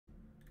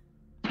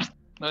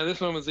No,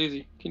 this one was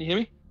easy. Can you hear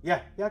me?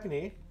 Yeah, I can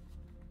hear you.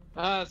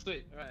 Ah,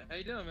 sweet. All right, how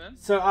you doing, man?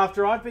 So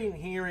after I've been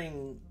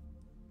hearing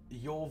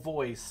your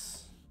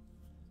voice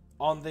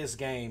on this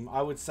game,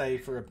 I would say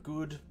for a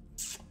good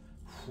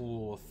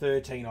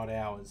 13 odd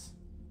hours.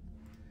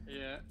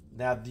 Yeah.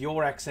 Now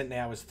your accent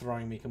now is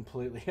throwing me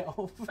completely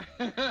off. Well,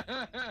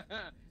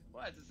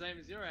 it's the same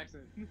as your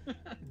accent.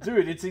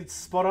 Dude, it's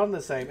spot on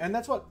the same, and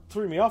that's what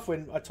threw me off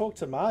when I talked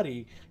to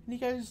Marty, and he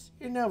goes,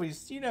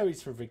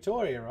 he's from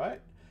Victoria, right?"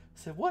 I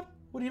said, "What?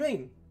 What do you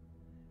mean?"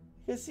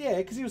 He goes, "Yeah,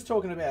 because he was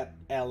talking about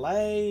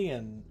LA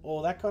and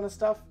all that kind of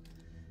stuff,"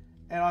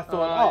 and I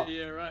thought,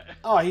 yeah, right.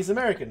 "Oh, he's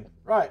American,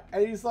 right?"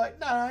 And he's like,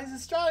 "No, he's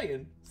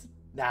Australian." I said,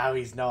 "No,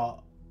 he's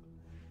not."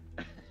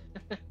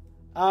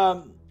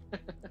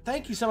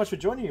 Thank you so much for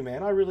joining me,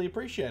 man. I really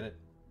appreciate it.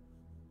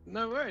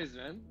 No worries,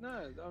 man.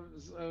 No,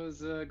 I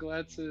was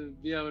glad to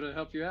be able to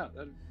help you out.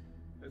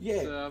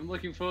 Yeah. I'm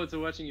looking forward to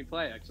watching you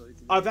play. Actually,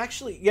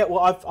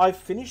 I've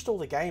finished all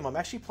the game. I'm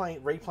actually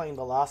replaying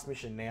the last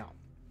mission now.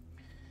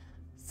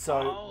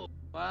 So,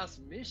 last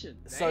mission.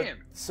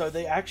 Damn. So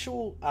the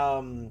actual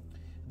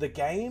the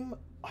game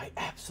I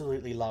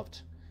absolutely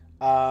loved.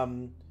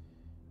 I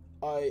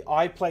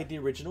played the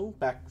original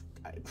back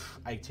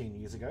 18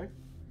 years ago.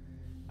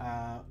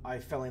 I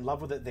fell in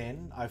love with it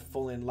then. I've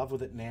fallen in love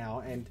with it now,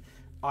 and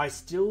I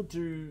still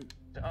do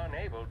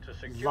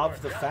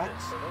love the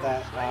fact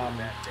that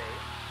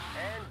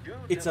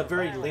it's a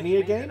very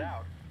linear game.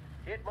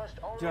 Do you know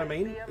what I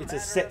mean? It's a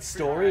set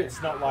story.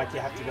 It's not like you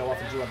have to go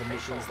off and do other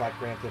missions like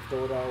Grand Theft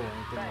Auto or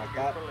anything like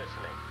that.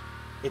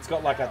 It's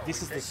got like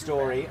this is the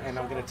story, and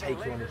I'm going to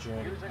take you on a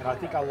journey. And I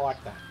think I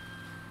like that.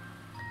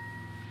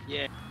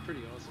 Yeah,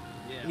 pretty awesome.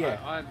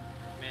 Yeah.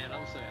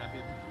 I'm so happy.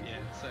 Yeah,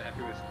 so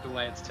happy with the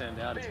way it's turned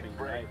out. It's been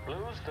great.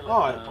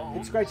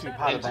 It's great to be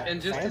part of that and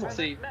just family. To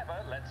see,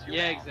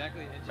 yeah,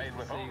 exactly. And just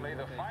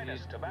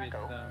to see what they did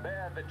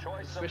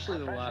with, especially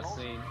the last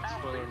scene.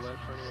 Spoiler alert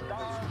for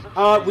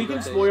anyone. We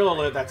can spoiler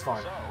alert. That's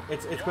fine.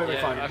 It's perfectly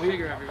fine.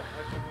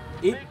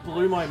 It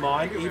blew my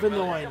mind, even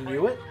though I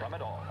knew it.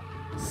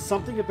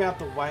 Something about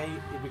the way,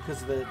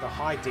 because of the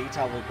high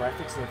detail of the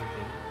graphics and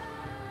everything,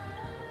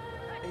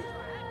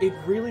 it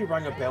really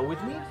rang a bell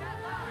with me.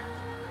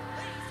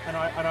 And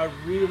I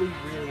really,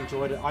 really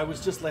enjoyed it. I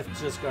was just left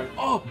going,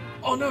 oh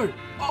no,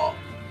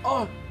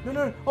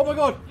 no, oh my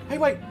god, hey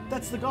wait,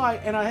 that's the guy.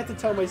 And I had to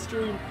tell my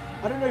stream,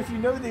 I don't know if you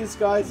know these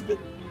guys, but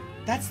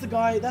that's the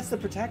guy, that's the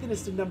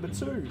protagonist in number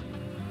 2.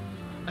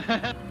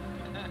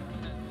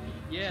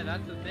 Yeah,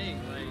 that's the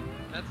thing. Like,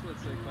 that's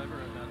what's so clever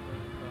about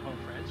the whole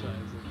franchise of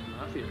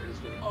Mafia is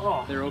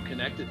that they're all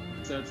connected.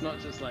 So it's not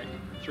just like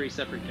 3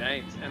 separate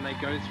games, and they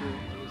go through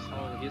this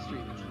whole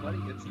history.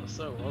 It's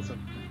so awesome.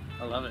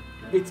 I love it.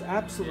 It's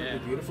absolutely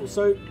beautiful.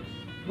 So,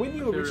 when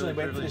you originally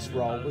went for this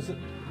role, were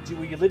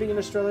you living in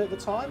Australia at the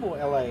time or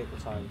LA at the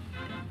time?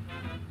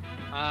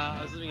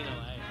 I was living in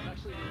LA. I've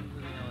actually been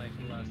living in LA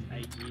for the last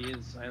 8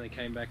 years. I only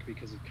came back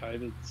because of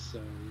COVID,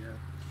 so yeah.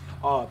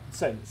 Oh,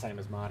 same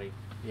as Marty.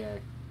 Yeah.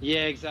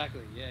 Yeah,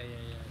 exactly. Yeah.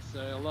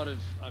 So a lot of,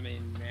 all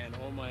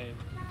my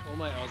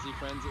Aussie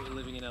friends that were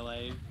living in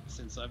LA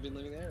since I've been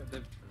living there,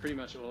 pretty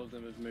much all of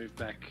them have moved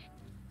back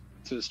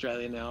to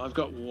Australia now. I've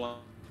got one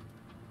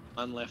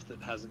left that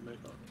hasn't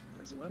moved on.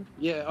 Is it one?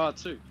 Yeah,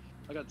 2.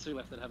 I got 2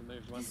 left that haven't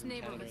moved. One's in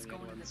Canada and the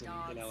other one's in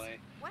LA.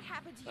 What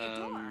happened to your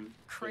door?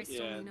 Christ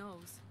only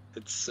knows.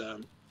 It's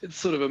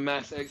sort of a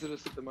mass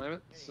exodus at the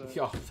moment. So.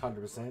 Yeah,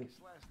 100%.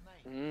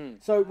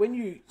 So when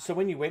you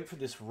went for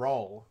this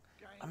role,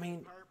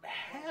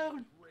 how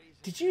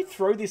did you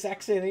throw this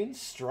accent in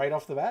straight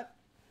off the bat?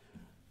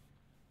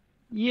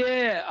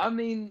 Yeah,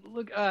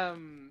 look, I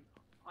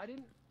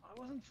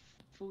wasn't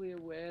fully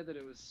aware that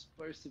it was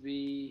supposed to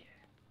be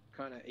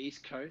kind of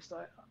East Coast.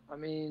 I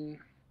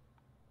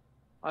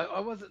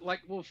wasn't like,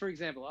 well, for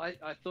example, I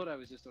thought I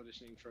was just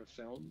auditioning for a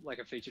film, like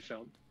a feature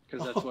film,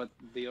 because that's what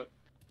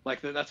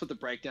that's what the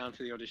breakdown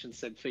for the audition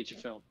said, feature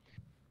film.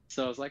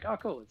 So I was like, oh,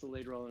 cool, it's a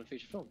lead role in a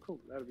feature film. Cool,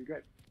 that would be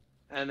great.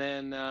 And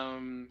then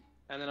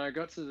I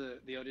got to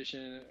the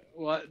audition.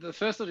 Well, the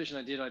first audition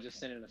I did, I just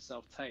sent in a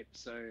self-tape,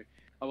 so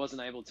I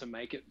wasn't able to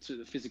make it to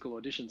the physical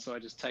audition, so I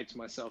just taped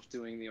myself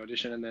doing the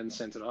audition and then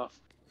sent it off.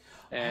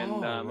 And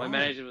my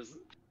manager was,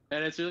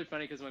 and it's really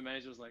funny because my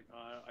manager was like,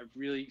 I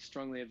really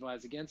strongly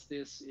advise against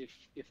this.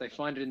 If they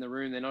find it in the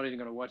room, they're not even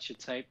going to watch your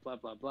tape, blah,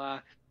 blah,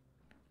 blah.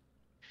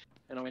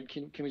 And I went,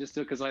 can we just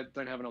do it? Because I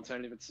don't have an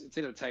alternative. It's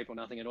either a tape or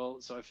nothing at all.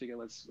 So I figure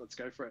let's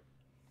go for it.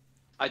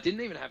 I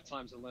didn't even have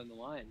time to learn the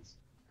lines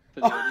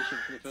for the audition,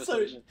 for the first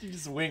audition. You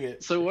just wing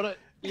it. So what I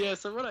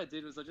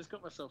did was I just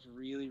got myself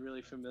really,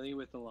 really familiar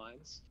with the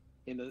lines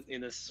in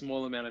the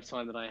small amount of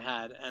time that I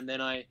had, and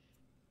then I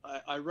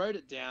wrote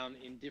it down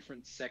in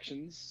different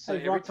sections. So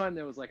every time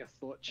there was like a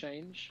thought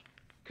change,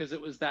 because it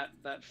was that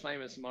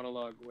famous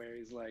monologue where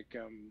he's like,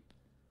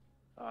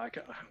 I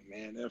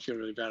feel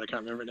really bad. I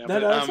can't remember it now. No,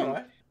 that's all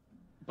right.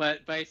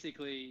 But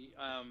basically,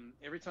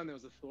 every time there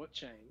was a thought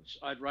change,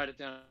 I'd write it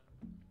down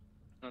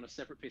on a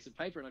separate piece of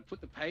paper, and I'd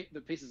put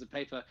the pieces of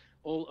paper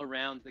all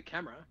around the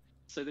camera,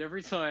 so that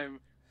every time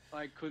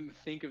I couldn't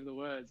think of the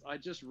words,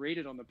 I'd just read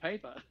it on the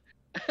paper,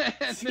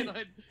 and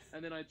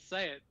then I'd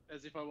say it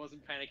as if I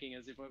wasn't panicking,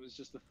 as if it was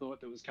just a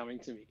thought that was coming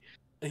to me.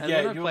 And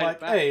yeah, you're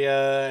like,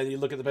 hey, you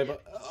look at the paper.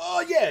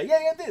 Oh yeah,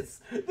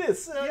 this.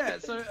 Yeah,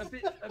 so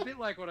a bit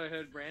like what I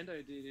heard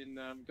Brando did in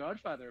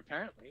Godfather.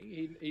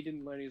 Apparently, he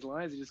didn't learn his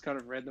lines; he just kind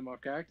of read them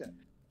off character.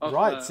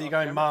 Right, so you're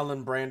going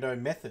Marlon Brando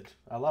method.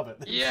 I love it.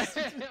 Yeah,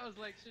 I was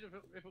like, shit,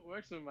 if it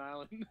works with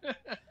Marlon.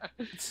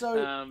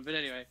 So, but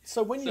anyway.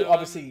 So when you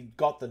obviously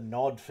got the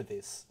nod for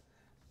this,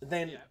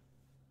 then, yeah.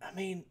 I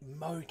mean,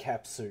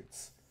 mocap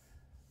suits,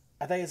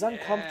 are they as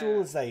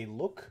uncomfortable as they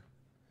look?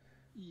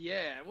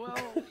 Yeah, well,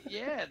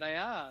 yeah, they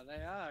are.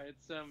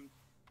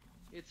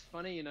 It's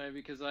funny, you know,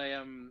 because I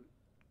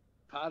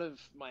part of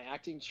my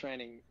acting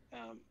training,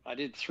 I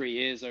did 3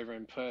 years over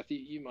in Perth.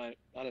 You might,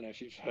 I don't know if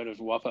you've heard of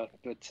Whopper,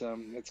 but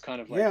it's kind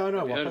of like... Yeah, I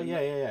know Whopper,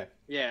 yeah.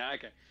 Yeah,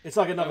 okay. It's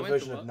like another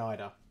version of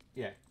NIDA,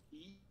 yeah.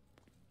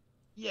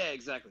 Yeah,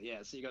 exactly,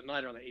 yeah. So you got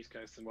NIDA on the East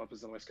Coast and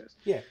Whopper's on the West Coast.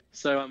 Yeah.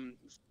 So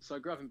I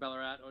grew up in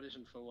Ballarat,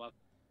 auditioned for Whopper,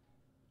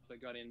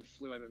 got in,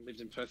 flew over and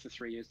lived in Perth for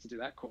 3 years to do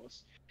that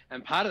course.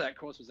 And part of that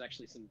course was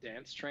actually some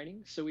dance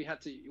training. So we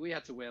had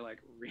to wear like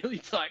really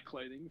tight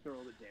clothing for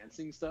all the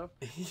dancing stuff.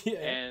 Yeah.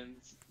 And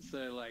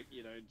so like,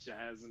 you know,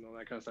 jazz and all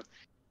that kind of stuff.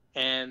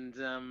 And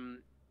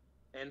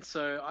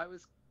so I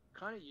was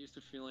kind of used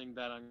to feeling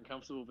that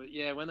uncomfortable. But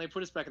yeah, when they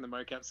put us back in the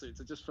mocap suits,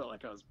 it just felt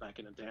like I was back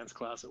in a dance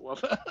class at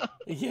Whopper.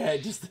 Yeah,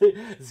 just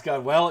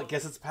going, well, I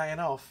guess it's paying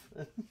off.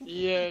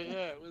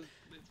 Yeah,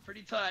 it's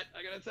pretty tight.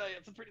 I gotta tell you,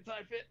 it's a pretty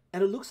tight fit.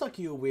 And it looks like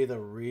you were with a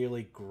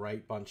really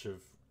great bunch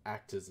of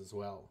actors as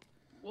well.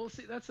 Well,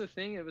 see, that's the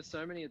thing. There were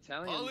so many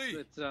Italians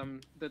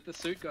that the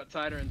suit got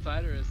tighter and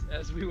tighter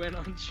as we went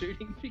on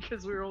shooting,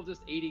 because we were all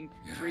just eating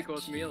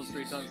 3-course meals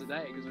 3 times a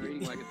day because we were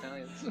eating like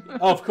Italians.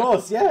 Oh, of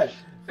course, yeah.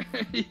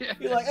 Yeah.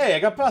 You're like, hey, I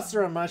got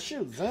pasta on my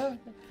shoes, huh?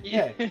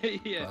 Yeah.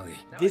 Yeah.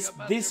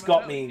 This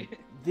got me.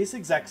 This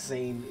exact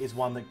scene is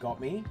one that got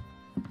me.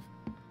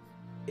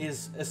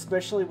 Is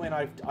especially when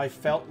I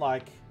felt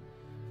like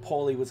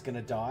Paulie was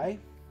gonna die.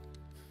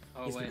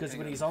 Because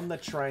when he's on the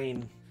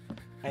train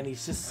and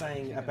he's just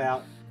saying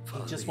about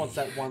he just wants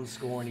that one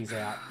score and he's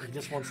out. He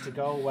just wants to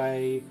go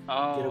away,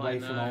 get away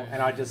from all.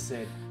 And I just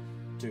said,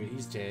 dude,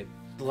 he's dead.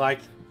 Like,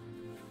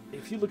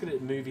 if you look at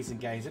it in movies and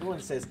games, everyone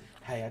says,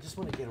 hey, I just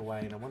want to get away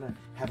and I want to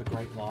have a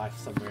great life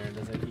somewhere. And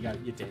you go,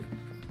 you're dead.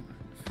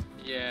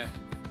 Yeah,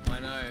 I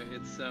know.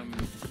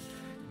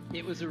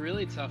 It was a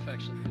really tough,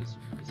 actually. It was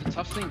a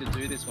tough thing to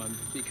do, this one,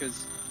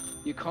 because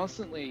you're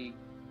constantly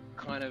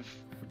kind of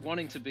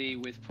wanting to be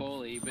with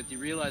Paulie, but you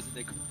realise that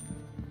there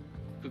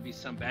could be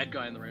some bad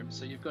guy in the room,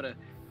 so you've got to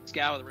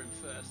scour the room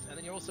first, and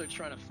then you're also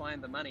trying to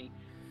find the money,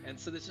 and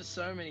so there's just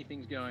so many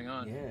things going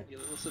on. Yeah.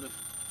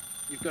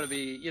 You've got to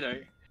be, you know,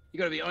 you've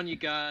got to be on your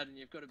guard, and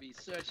you've got to be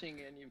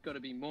searching, and you've got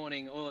to be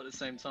mourning all at the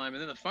same time,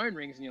 and then the phone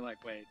rings, and you're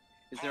like, wait,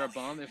 is there a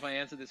bomb? If I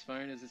answer this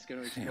phone, is this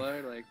going to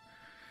explode? Like,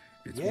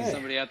 is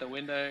somebody out the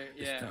window?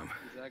 Yeah,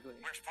 exactly.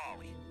 Where's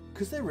Paulie?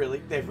 Because they're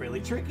really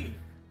tricky.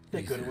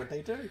 They're good at what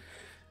they do.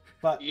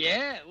 But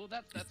yeah, well,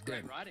 that's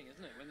great writing,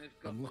 isn't it? When they've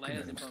got I'm looking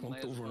layers at him upon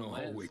slumped layers over in the upon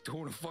layers. hallway,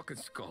 throwing a fucking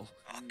skull.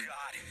 Oh,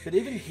 God. But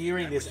even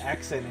hearing this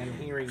accent and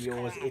hearing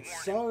yours,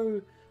 it's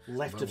so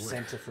left of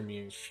center from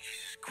you.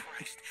 Jesus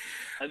Christ.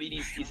 I mean,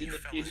 he's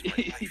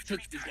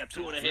got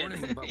 2 and a head.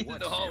 He's in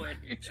the hallway.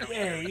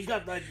 Yeah, you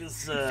got like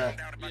this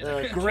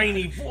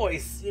grainy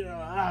voice. You know,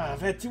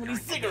 I've had too many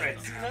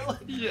cigarettes. You know?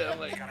 Yeah, I'm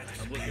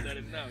looking at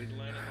him now. He's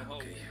lying in the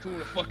hallway, 2 in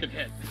the fucking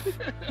head.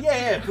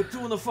 Yeah, put 2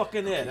 in the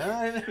fucking head,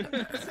 huh?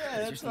 Yeah,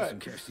 that's right.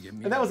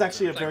 And that was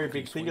actually a very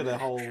big thing of the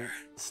whole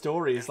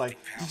story. Is like,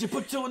 did you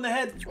put 2 in the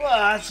head?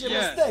 Well, that's your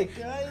mistake.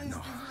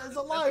 He's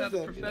alive That's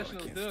then. how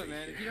professionals do it,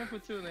 man. If you don't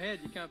put 2 in the head,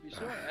 you can't be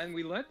sure. And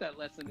we learnt that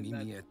lesson in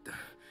that.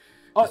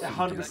 Oh, That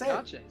 100%.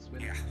 car chase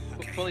when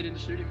Paulie didn't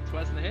shoot him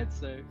twice in the head,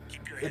 so.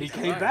 And he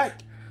came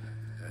back.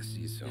 I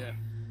see so. Yeah.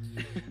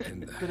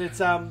 But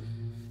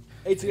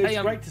it's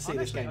great to see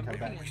this game come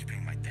back.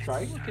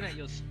 Sorry? I'm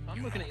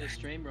looking at your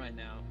stream right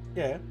now.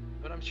 Yeah.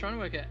 But I'm trying to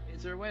work out.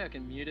 Is there a way I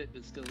can mute it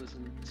but still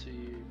listen to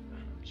you?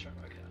 I'm trying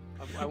to work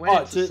out. I went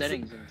into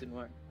settings and it didn't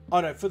work. Oh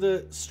no, for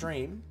the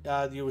stream,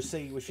 you will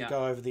see if you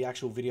go over the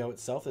actual video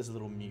itself. There's a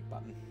little mute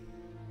button.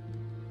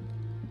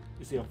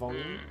 You see a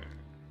volume.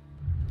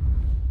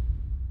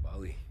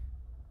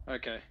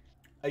 Okay.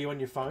 Are you on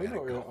your phone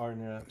or on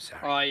your?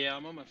 Oh yeah,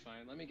 I'm on my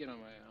phone. Let me get on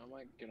I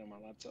might get on my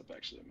laptop.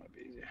 Actually, it might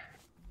be easier.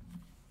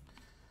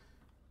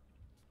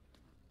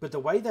 But the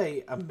way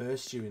they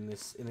immerse you in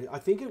this, I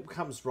think it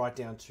comes right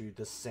down to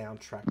the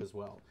soundtrack as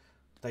well.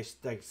 They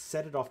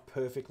set it off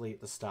perfectly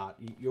at the start.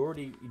 You're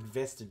already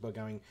invested by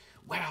going,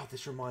 wow,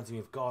 this reminds me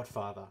of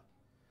Godfather.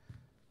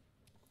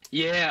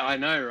 Yeah, I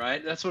know,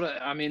 right? That's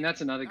what I mean. That's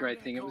another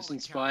great thing. It was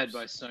inspired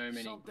by so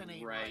many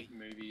great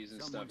movies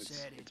and stuff.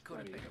 It's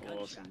bloody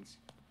awesome.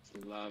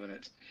 Just loving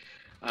it.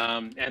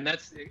 And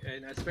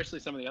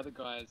especially some of the other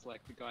guys,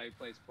 like the guy who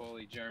plays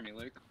Paulie, Jeremy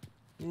Luke.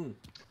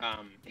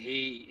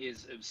 He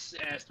is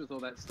obsessed with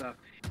all that stuff.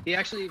 He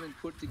actually even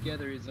put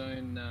together his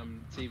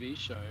own TV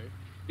show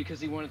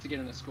because he wanted to get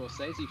in a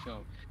Scorsese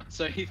film.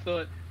 So he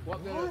thought,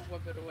 what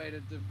better way to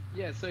do?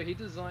 Yeah, so he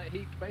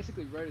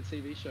basically wrote a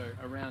TV show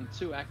around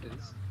two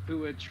actors who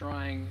were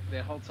trying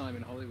their whole time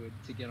in Hollywood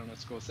to get on a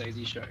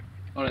Scorsese show,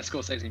 on a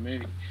Scorsese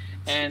movie,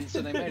 and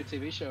so they made a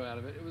TV show out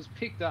of it. It was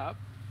picked up.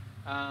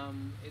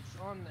 It's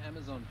on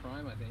Amazon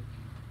Prime, I think,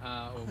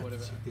 or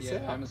whatever. Yeah,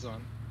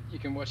 Amazon. You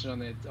can watch it on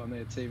their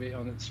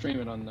TV, stream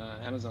it on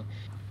Amazon.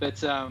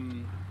 But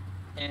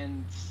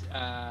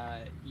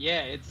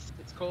yeah, it's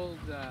called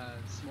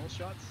Small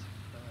Shots.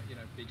 You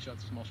know, big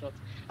shots, small shots.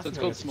 So it's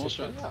called Small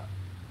Shots.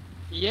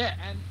 Yeah,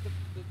 and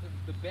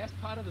the best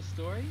part of the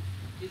story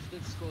is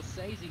that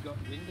Scorsese got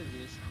wind of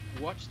this,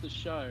 watched the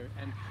show,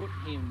 and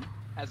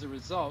as a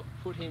result,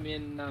 put him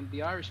in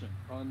The Irishman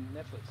on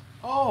Netflix.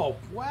 Oh,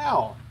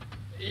 wow.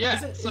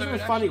 Yeah. Isn't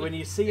it funny when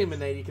you see him in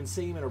there, you can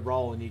see him in a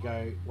role and you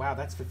go, wow,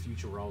 that's for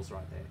future roles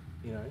right there,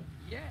 you know?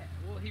 Yeah,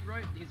 well, he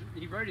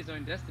wrote his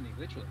own destiny,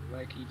 literally.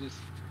 Like,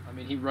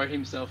 he wrote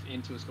himself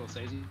into a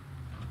Scorsese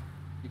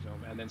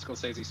film, and then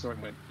Scorsese saw it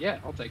and went, yeah,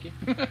 I'll take you.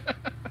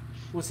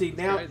 Well, see,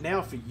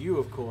 now for you,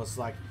 of course,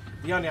 like,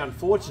 the only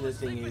unfortunate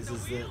thing is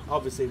that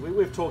obviously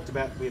we've talked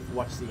about, we've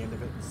watched the end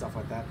of it and stuff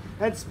like that,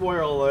 and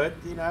spoiler alert,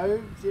 you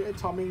know,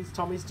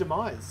 Tommy's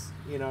demise,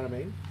 you know what I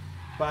mean?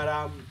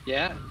 But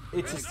yeah,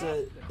 it's just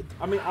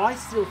I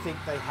still think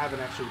they have an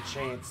actual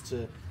chance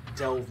to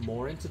delve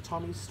more into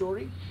Tommy's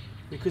story,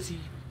 because he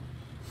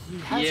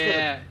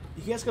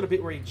has got a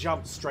bit where he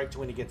jumps straight to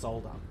when he gets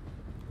older.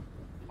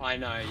 I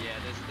know, yeah.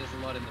 There's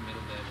a lot in the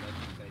middle there, but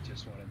I think they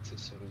just wanted to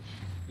sort of,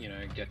 you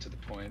know, get to the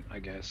point, I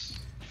guess.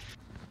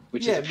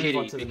 Which is a pity, move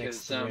on to the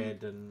because next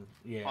thread and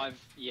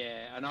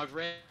I've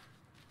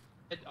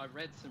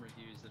read some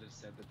reviews that have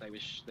said that they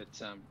wish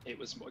that it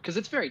was more, because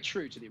it's very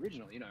true to the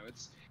original. You know,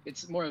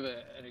 it's more of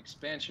an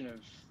expansion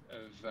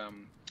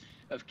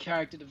of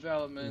character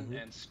development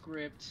and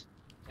script,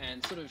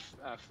 and sort of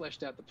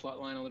fleshed out the plot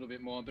line a little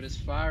bit more. But as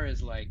far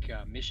as like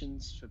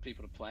missions for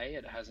people to play,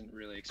 it hasn't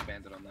really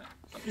expanded on that,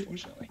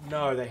 unfortunately.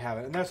 No, they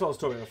haven't, and that's what I was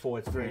talking about before.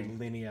 It's very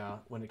linear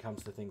when it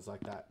comes to things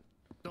like that.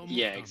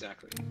 Yeah,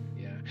 exactly.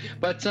 Yeah,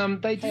 but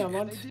they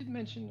did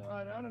mention.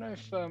 I don't know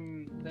if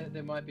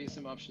there might be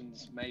some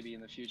options maybe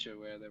in the future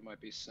where there might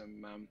be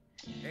some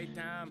Hey,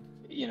 Tom.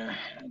 you know,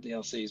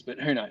 DLCs, but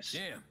who knows?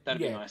 Yeah.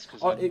 That'd be nice,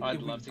 because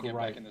I'd love to get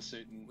back in the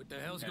suit and, What the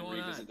hell's and going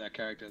revisit on? that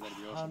character. That'd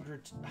be awesome.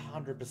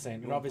 100%.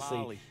 And You obviously,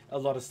 Polly. a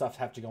lot of stuff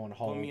have to go on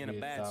hold Put me in a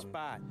with bad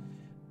spot.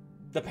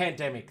 the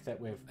pandemic that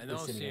we're I know,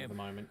 sitting in Sam, at the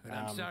moment. but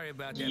I'm sorry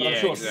about that. But I'm Yeah,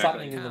 sure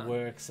exactly. something in the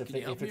works. If Can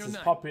you help it's me or as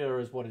not? popular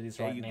as what it is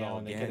There right you now, go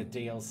and they get a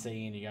again.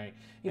 DLC, and you go,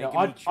 you know,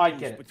 Making me I'd choose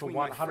get it for between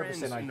my 100%.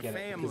 friends I'd and get the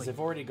it because family. they've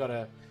already got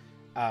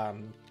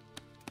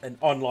an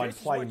online This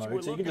is play what you were mode, so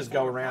you can looking just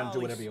go for, around, do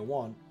Polly's. whatever you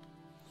want.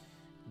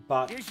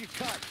 But Here's your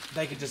cut.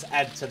 they could just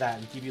add to that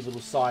and give you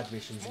little side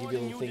missions, More give you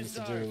than little you things to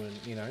do, deserve.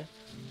 and you know.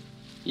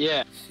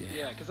 Yeah, Yeah.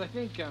 yeah, because I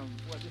think this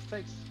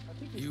takes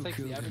You the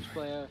killed average him.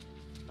 player,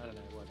 I don't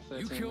know, what,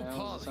 You 13 killed hours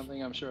Polly. or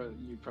something. I'm sure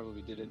you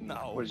probably did it in,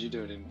 No. what did you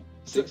do it in?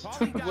 6?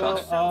 Polly got Well,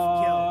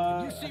 herself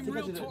killed. You I seem think I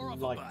real did it tore in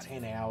up like about it.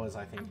 10 hours,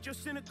 I think. I'm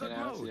just in a 10 good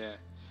hours, mood. yeah.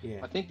 Yeah.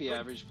 I think the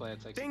average player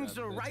takes Things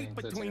about are right 13,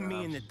 between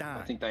me and the I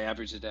Don. think they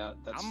averaged it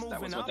out. That I'm was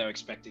moving what up. they were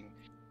expecting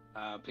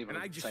people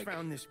And I to just take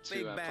found this to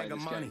big play bag of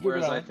this money. game.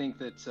 Whereas Yeah. I think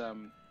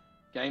that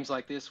games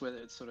like this, whether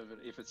it's sort of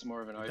if it's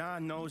more of an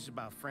Don knows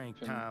about Frank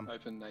Tom.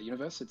 open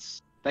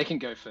universe, they can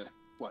go for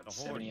what, The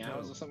 70 horde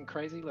hours knows. or something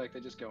crazy. Like they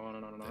just go on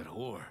and on and That on.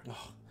 whore.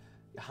 Oh,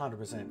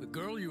 100%. The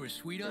girl you were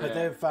sweet on. But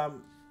Yeah. they've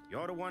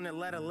You're the one that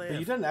let her but live.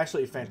 you've done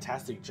actually a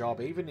fantastic job.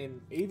 Even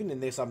in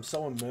this, I'm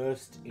so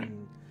immersed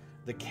in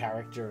the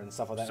character and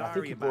stuff like that. I think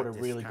Sorry you brought a about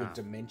this, really good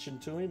Tom. dimension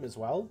to him as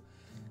well,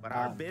 But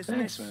our Thanks,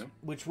 business. Thanks, man.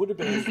 which would have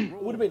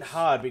been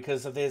hard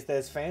because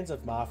there's fans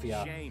of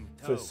Mafia Shame,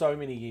 for too. so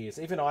many years.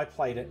 Even I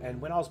played it,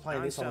 and when I was playing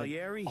Don this, I'm like,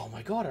 Salieri? oh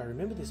my god, I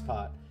remember this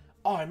part.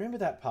 Oh, I remember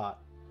that part.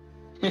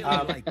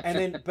 Like- And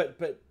then, but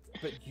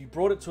you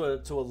brought it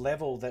to a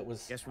level that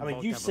was. Guess we I mean,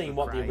 both you've have a seen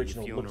what the cry at your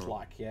original looked funeral.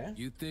 like, yeah.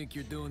 You think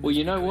you're doing Well, this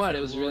you know because what? you're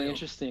It was really loyal?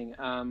 interesting.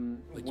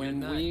 But When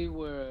you're not. we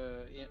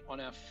were on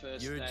our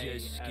first You're day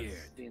just as scared.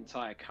 the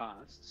entire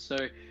cast,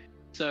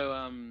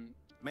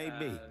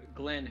 Maybe.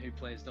 Glenn, who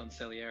plays Don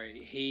Salieri,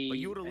 But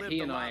you would have lived he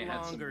a and I lot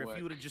had some longer if work,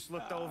 you would have just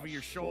looked over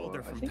your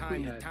shoulder I from think we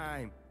time to had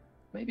time.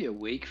 maybe a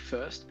week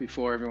first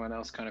before everyone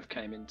else kind of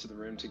came into the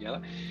room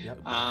together. Yep.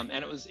 And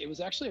it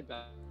was actually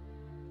about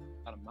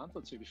a month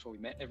or two before we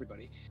met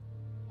everybody.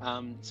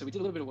 So we did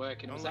a little bit of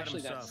work, and Don't it was let actually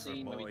 'em that suffer,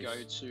 scene where we boys.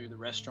 go to the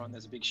restaurant.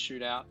 There's a big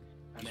shootout,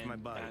 and Kiss then my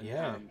butt.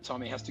 Yeah.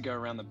 Tommy has to go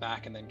around the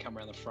back and then come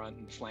around the front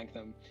and flank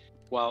them,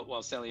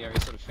 while Salieri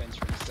sort of fends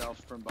for himself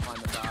from behind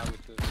the bar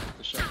with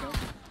the shotgun.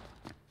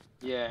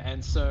 Yeah,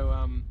 and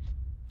so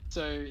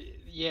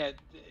yeah,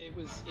 it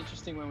was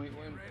interesting when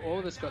all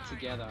of us got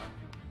together.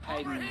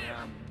 Hayden,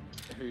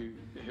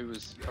 who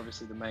was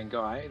obviously the main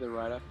guy, the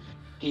writer,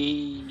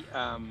 he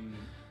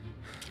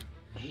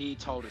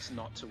told us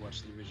not to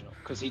watch the original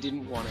because he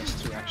didn't want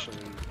us to actually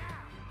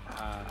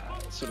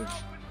sort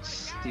of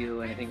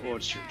steal anything or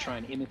try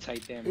and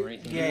imitate them or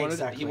anything. Yeah, he wanted,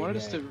 exactly, he wanted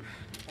us yeah.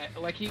 to,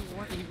 like he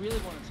really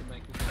wanted to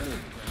make this movie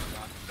from the ground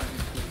up,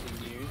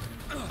 completely new.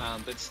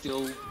 but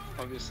still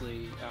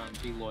obviously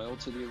be loyal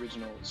to the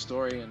original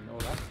story and all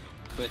that.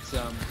 But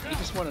he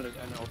just wanted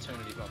an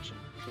alternative option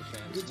for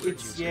fans.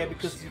 It's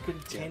because you can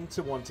tend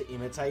to want to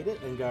imitate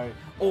it and go,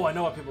 oh, I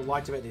know what people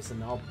liked about this,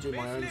 and I'll do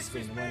my own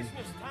spin. And then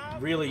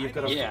really, you've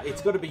got to.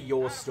 It's got to be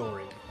your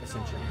story,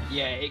 essentially.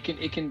 Yeah, it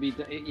can be.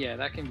 Yeah,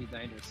 that can be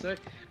dangerous. So,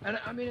 and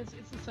I mean, it's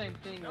the same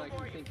thing. Like,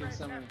 you think of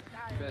some of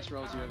the best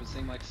roles you've ever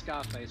seen, like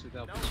Scarface with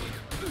Al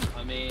Pacino.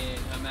 I mean,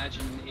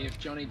 imagine if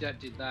Johnny Depp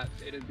did that,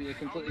 it'd be a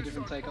completely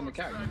different take on the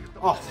character.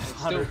 Oh,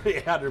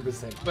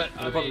 100%. But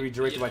it'll probably be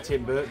directed by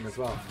Tim Burton as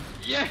well.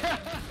 Yeah.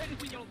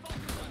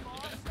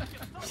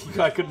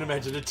 I couldn't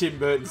imagine a Tim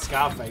Burton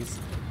Scarface,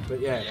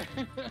 but yeah.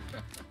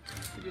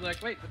 You'd be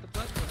like, wait, but the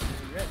blood's not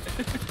red.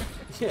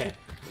 Yeah.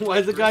 Why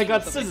has the guy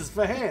got scissors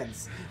for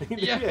hands?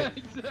 Yeah,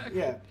 exactly.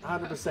 Yeah,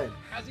 100%.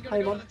 How's he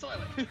gonna go to the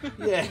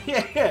toilet?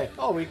 Yeah.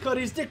 Oh, we cut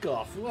his dick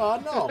off. Well,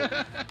 no.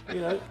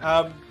 You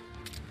know.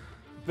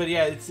 But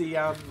yeah, it's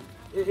the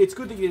it's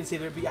good that you didn't see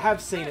it, but you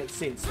have seen it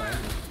since, though.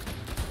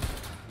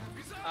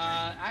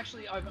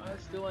 Actually, I've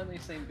still only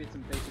seen bits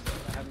and pieces of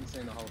it. I haven't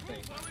seen the whole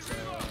thing.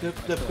 So,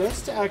 the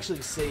best to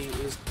actually see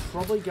is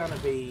probably going to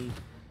be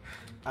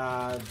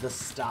the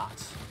start.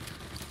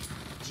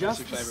 What's your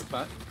favourite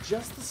part?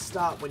 Just the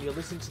start when you're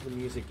listening to the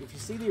music. If you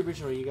see the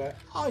original, you go,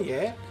 oh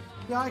yeah,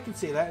 I can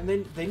see that.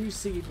 And then you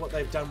see what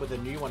they've done with the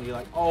new one. You're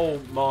like, oh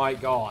my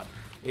god,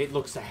 it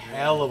looks a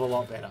hell of a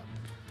lot better.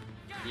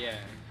 Yeah.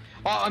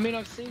 Oh, I mean,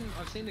 I've seen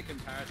the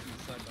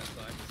comparisons side by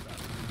side and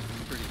stuff.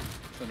 It's pretty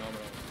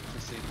phenomenal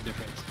to see the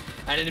difference.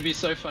 And it'd be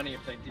so funny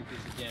if they did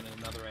this again in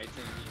another 18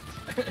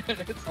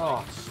 years.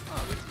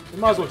 It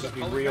might as well just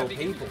be real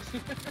people.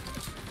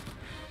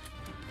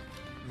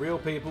 Real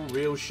people,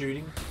 real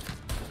shooting.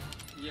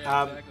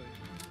 Yeah, exactly.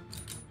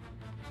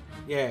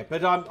 Yeah,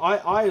 but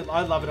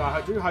I love it.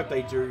 I do hope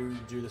they do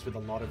this with a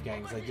lot of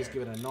games. They just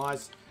give it a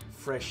nice,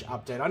 fresh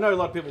update. I know a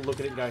lot of people look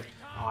at it and go,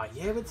 oh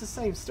yeah, but it's the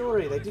same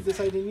story. They did this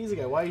 18 years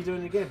ago. Why are you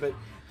doing it again? But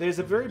there's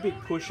a very big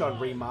push on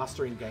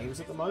remastering games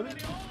at the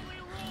moment.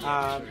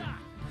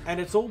 And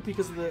it's all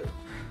because of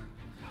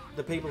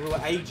the people who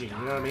are aging, you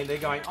know what I mean? They're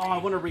going, oh, I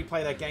want to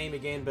replay that game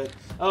again, but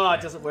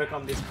it doesn't work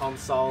on this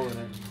console,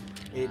 and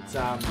it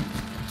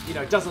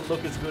doesn't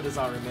look as good as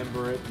I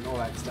remember it, and all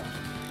that stuff.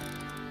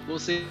 We'll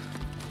see.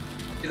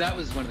 That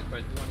was one of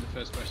the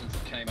first questions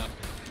that came up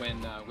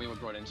when we were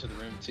brought into the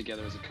room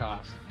together as a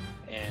cast,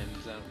 and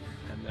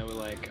they were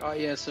like, oh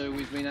yeah, so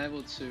we've been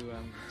able to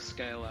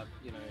scale up,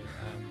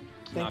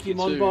 Thank you,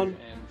 Mafia 2 Monbon.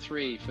 and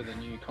 3 for the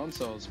new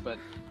consoles, but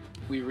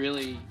we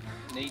really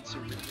need to,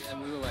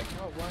 and we were like,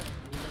 oh,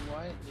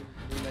 why are you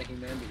remaking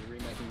them, but you're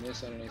remaking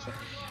this, I don't know.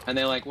 And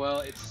they're like, well,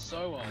 it's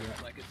so old,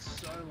 like it's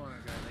so long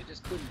ago, they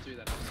just couldn't do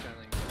that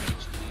upscaling for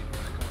HD and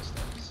all that kind of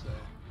stuff, so...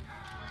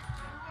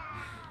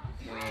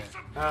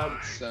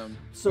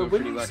 So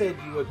when you said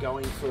you were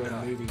going for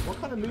a movie, what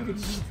kind of movie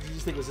did you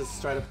think it was? A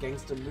straight up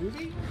gangster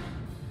movie?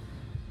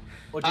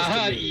 Or just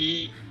a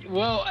movie?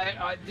 Well,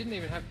 I didn't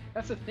even have,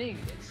 that's the thing,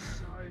 it's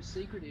so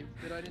secretive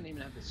that I didn't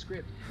even have the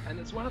script, and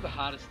it's one of the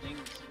hardest things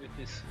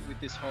with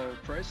this whole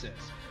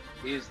process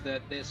is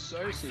that they're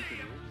so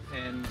secretive.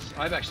 And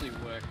I've actually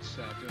worked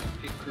doing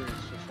pit crews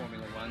for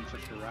Formula 1 for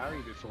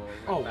Ferrari before,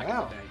 back in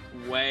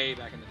the day, way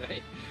back in the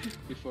day,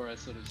 before I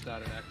sort of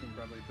started acting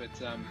probably, but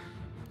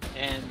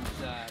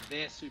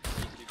they're super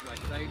sensitive. Like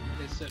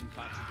there's certain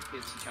parts of the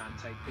pits you can't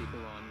take people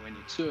on when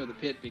you tour the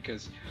pit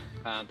because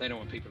they don't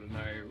want people to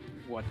know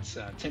what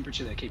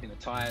temperature they're keeping the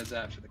tires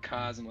at for the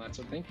cars and all that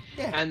sort of thing.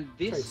 Yeah, and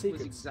this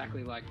was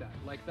exactly like that.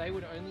 Like they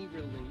would only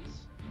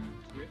release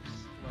scripts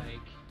like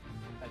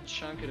a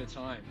chunk at a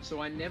time.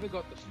 So I never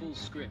got the full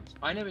script.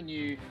 I never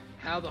knew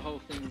how the whole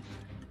thing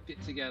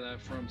fit together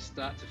from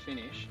start to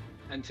finish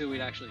until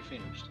we'd actually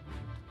finished.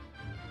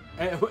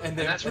 And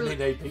then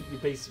they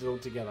pieced it all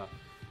together.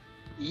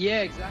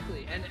 Yeah,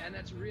 exactly, and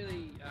that's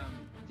really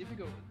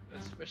difficult,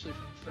 especially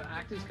for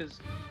actors, because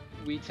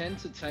we tend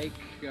to take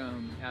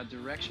our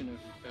direction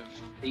of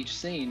each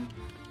scene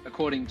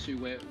according to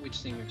which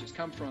scene we've just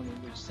come from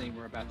and which scene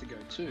we're about to go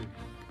to,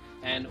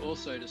 and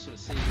also to sort of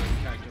see where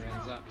the character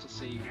ends up, to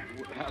see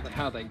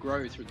how they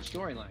grow through the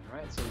storyline,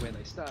 right? So where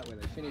they start, where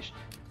they finish.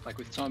 Like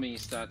with Tommy, he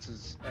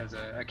starts as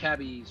a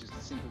cabbie, he's just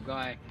a simple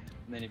guy,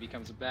 and then he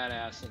becomes a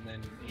badass, and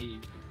then he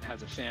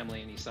has a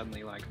family, and he's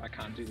suddenly like, I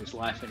can't do this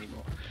life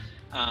anymore.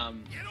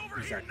 Get over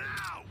here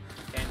now!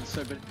 And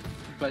so,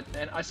 but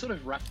I sort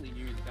of roughly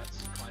knew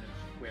that's kind of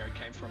where it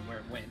came from, where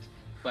it went.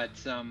 But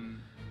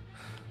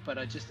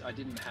I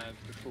didn't have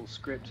the full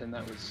script, and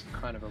that was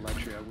kind of a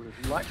luxury I would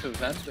have liked to have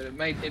had. But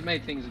it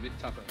made things a bit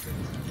tougher.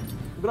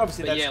 But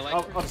obviously,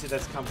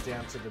 that comes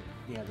down to the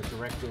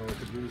director or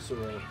producer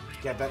or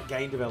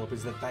game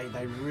developers, that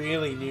they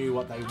really knew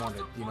what they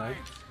wanted, you know.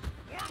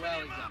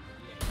 Well, exactly,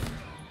 yeah,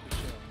 for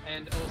sure.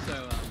 And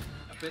also,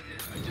 but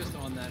just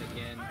on that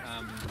again, I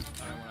don't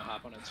want to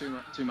harp on it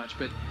too much,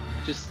 but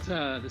just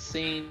the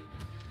scene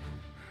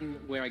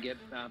where I get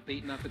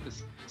beaten up at the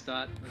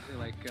start, they're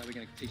like, we're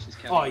going to teach this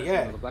cat. Oh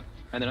yeah. Blah, blah, blah.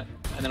 And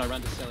then I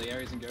run to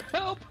Salieri's and go,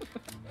 help!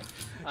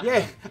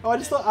 Yeah,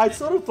 I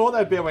sort of thought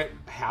that bit. I went,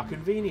 how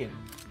convenient.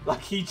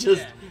 Like he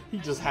just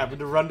happened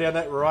to run down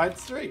that right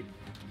street.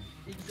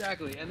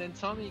 Exactly, and then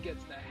Tommy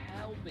gets the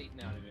hell beaten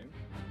out of him,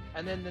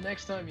 and then the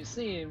next time you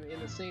see him in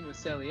the scene with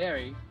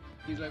Salieri,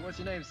 he's like, "What's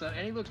your name, son?"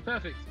 And he looks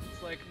perfect.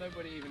 It's like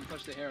nobody even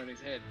touched a hair on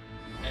his head.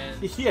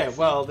 And yeah,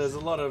 well, there's a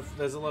lot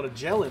of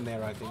gel in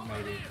there, I think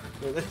maybe.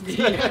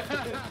 Yeah.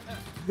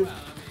 Well, I mean,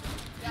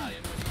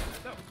 Italian,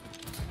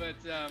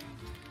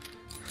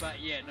 but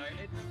yeah, no,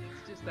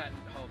 it's just that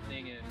whole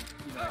thing, and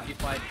you know,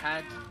 if I'd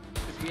had,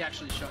 because we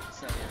actually shot the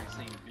Salieri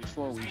scene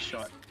before we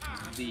shot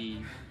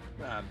the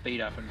beat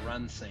up and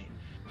run scene.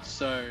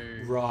 So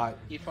right,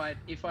 if I'd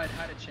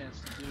had a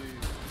chance to do,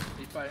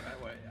 if I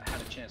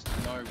had a chance to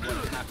know what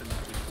had happened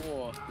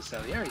before the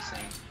Salieri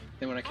scene,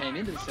 then when I came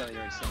into the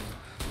Salieri scene,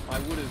 I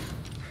would have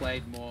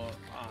played more.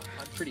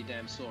 I'm pretty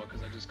damn sore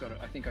because I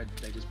think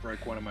they just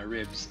broke one of my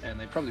ribs, and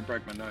they probably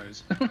broke my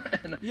nose.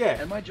 and, yeah,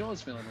 and my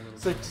jaw's feeling a little.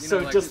 So, bit, so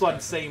like just this one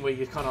scene where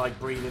you kind of like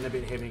breathe in a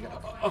bit heavy, and go,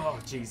 oh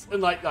jeez,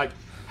 and like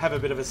have a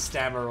bit of a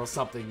stammer or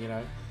something, you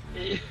know.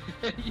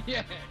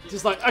 yeah.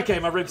 Just like, okay,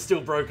 my rib's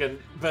still broken,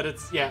 but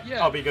it's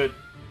I'll be good.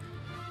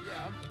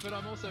 Yeah, but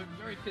I'm also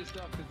very pissed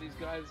off because these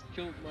guys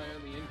killed my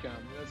only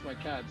income. That's my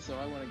cat, so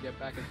I want to get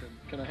back at them.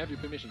 Can I have your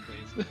permission,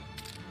 please?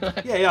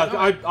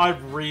 Yeah, I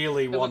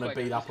really want to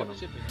beat up on them.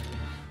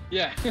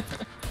 Yeah,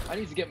 I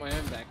need to get my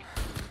own back.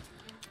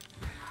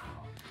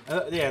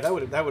 Yeah, that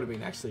would have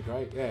been actually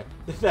great. Yeah,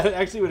 that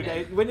actually would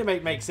have wouldn't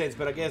it make sense,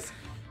 but I guess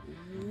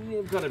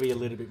you've got to be a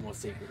little bit more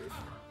secretive.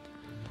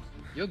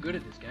 You're good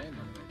at this game, by the way.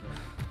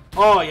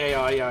 Oh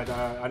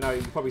yeah, I know.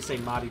 You've probably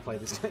seen Marty play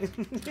this game.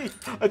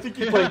 I think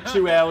he played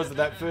 2 hours of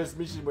that first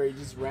mission where he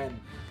just ran.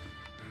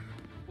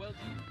 Well,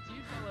 do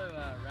you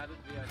follow Rabbit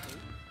VIP?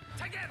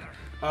 Together.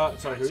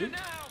 Sorry, who?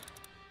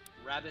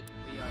 Rabbit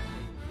VIP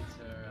is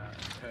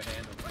her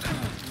handle. Do you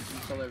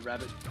follow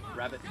Rabbit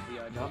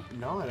VIP?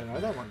 No, I don't know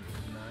that one.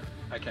 No.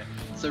 Okay.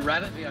 So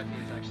Rabbit VIP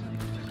is actually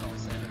Nicole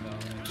Sandoval.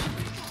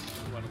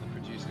 She's one of the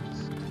producers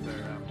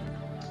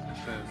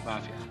for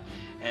Mafia.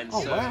 And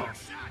so, wow.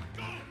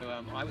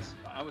 I was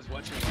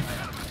watching it. I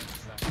had a chance to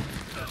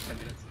start 10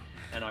 minutes,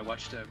 and I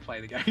watched her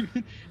play the game,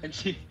 and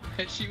she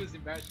was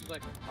embarrassed. She was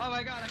like, "Oh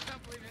my god, I can't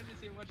believe I'm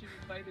just here watching you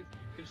play this,"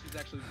 because she's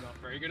actually not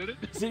very good at it.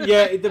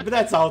 Yeah, but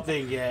that's the whole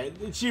thing. Yeah,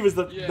 she was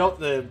not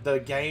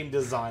the game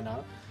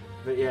designer,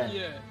 but yeah.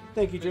 Yeah.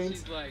 Thank you, but James.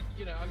 She's like,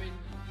 you know, I mean,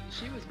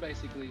 she was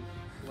basically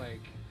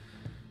like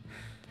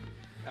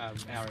our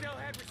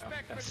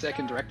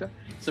second director.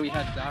 So we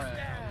had Dara,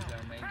 who's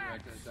our main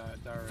director,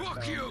 Dara.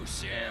 Fuck you,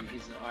 Sam. And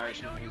he's an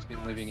Irishman who's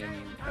been living in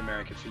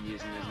America for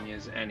years and years and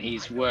years, and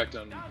he's worked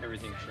on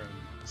everything from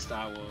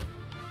Star Wars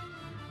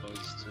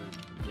to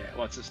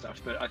lots of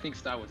stuff. But I think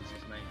Star Wars is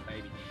his main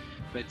baby.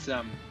 But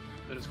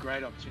it was a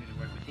great opportunity to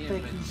work with him.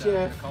 Thank but you,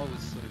 Nicole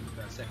was sort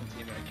of second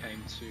team when it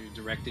came to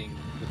directing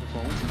the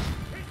performances.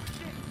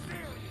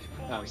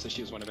 So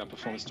she was one of our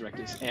performance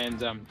directors,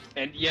 and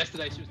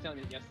yesterday she was telling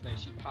me that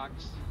she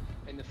parked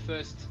in the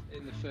first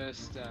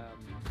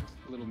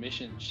little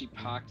mission. She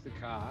parked the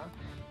car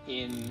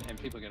in,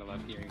 and people are gonna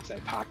love hearing say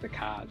park the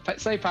car.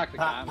 Say park the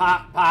car.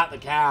 Park the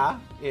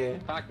car. Yeah.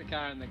 Park the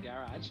car in the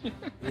garage.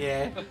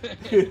 Yeah.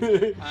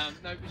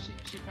 No, but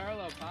she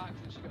parallel parked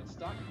and she got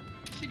stuck.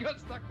 She got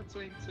stuck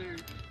between two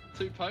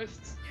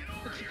posts.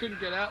 She couldn't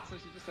get out, so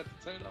she just had to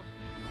turn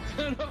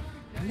off.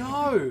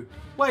 No!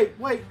 Wait,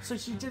 so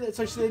she did it,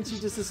 so then she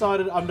just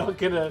decided, I'm not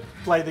gonna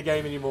play the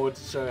game anymore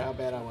to show how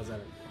bad I was at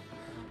it.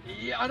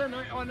 Yeah, I don't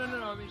know. Oh, no.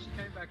 I mean, she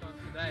came back on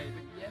today,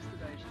 but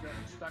yesterday she got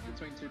stuck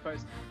between two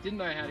posts. Didn't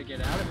know how to get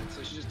out of it,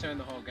 so she just turned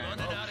the whole game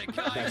off.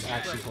 That's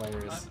actually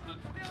hilarious.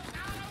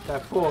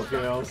 That poor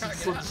girl, she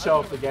just wanted to show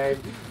off the game.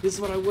 This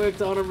is what I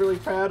worked on, I'm really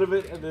proud of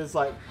it, and it's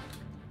like,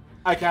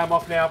 okay, I'm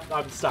off now,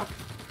 I'm stuck.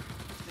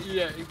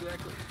 Yeah,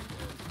 exactly.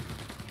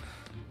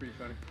 Pretty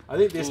funny. I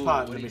think this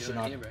part of the mission,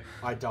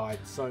 I died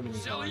so many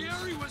times.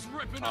 Salieri was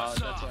ripping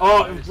us off.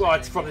 Oh,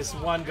 it's from this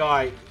one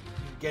guy. He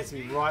gets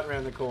me right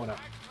around the corner.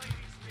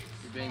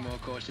 You're being more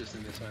cautious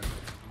in this one.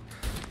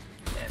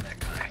 Damn that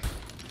guy.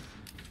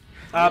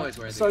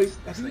 So,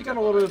 have you done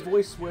a lot of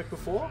voice work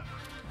before?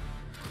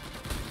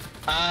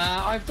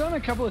 I've done a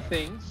couple of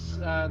things.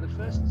 The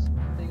first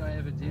thing I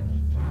ever did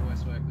for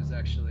voice work was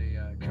actually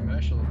a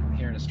commercial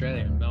here in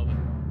Australia, in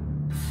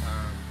Melbourne,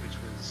 which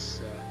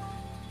was,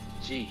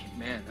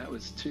 that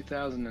was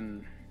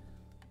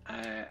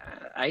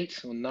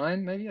 2008 or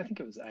 9, maybe. I think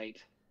it was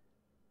 8.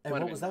 And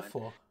what was that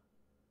for?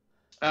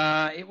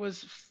 It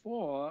was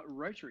for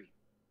Rotary.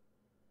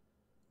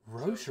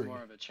 Rotary? So it was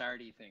more of a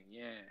charity thing,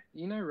 yeah.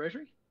 You know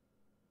Rotary?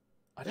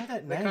 I know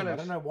that name. I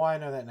don't know why I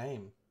know that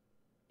name.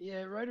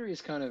 Yeah, Rotary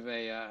is kind of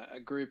a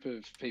group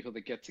of people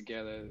that get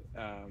together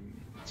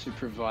to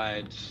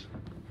provide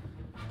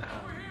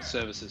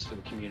services for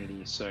the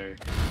community. So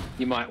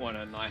you might want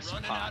a nice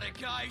park.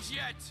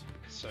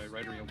 So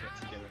Rotary will get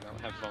together and they'll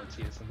have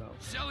volunteers and they'll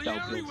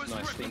build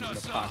nice things in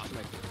the park to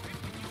make it.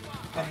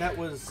 And that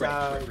was,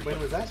 when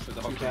was that?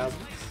 2000s?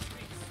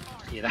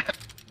 Yeah, that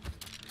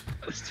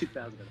was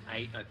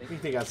 2008, I think. You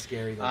think that's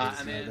scary though?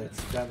 And then,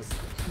 that was...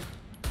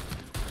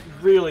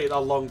 really a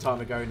long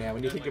time ago now.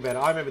 When you think about it,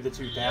 I remember the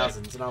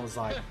 2000s, and I was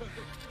like,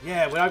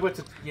 yeah, when I went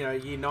to year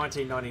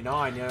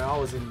 1999, I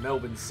was in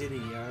Melbourne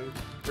City,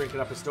 drinking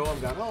up a storm,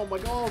 going, oh my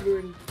god, we're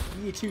in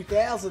year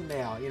 2000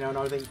 now, and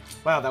I think,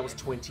 wow, that was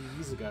 20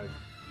 years ago.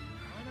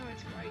 I know,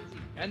 it's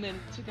crazy. And then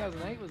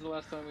 2008 was the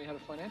last time we had a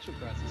financial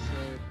crisis.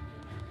 So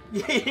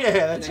yeah,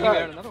 that's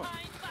right. right. Another one.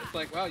 It's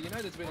like, wow,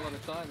 there's been a lot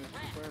of time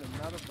if we're in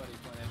another bloody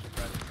financial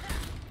crisis.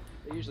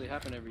 They usually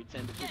happen every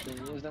 10 to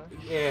 15 years, don't they?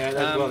 Yeah,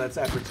 that's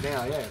average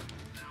now, yeah.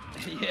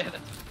 Yeah,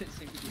 that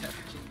seems to be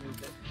averaging these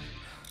days.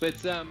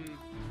 But,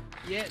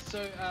 yeah,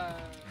 so,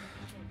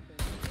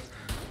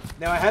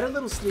 now, I had a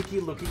little sneaky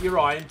look at your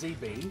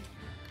IMDb.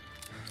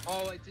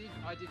 Oh, I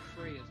did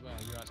free as well.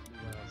 You're asking me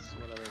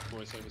what other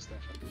voiceover stuff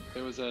I did.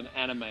 There was an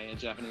anime, a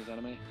Japanese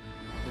anime. It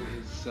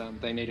was,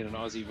 they needed an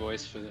Aussie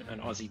voice for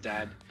an Aussie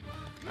dad,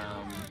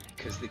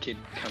 because the kid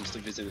comes to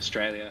visit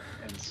Australia,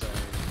 and so,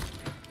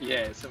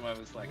 yeah, so I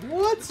was like...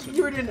 What?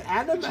 You're in an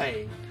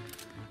anime?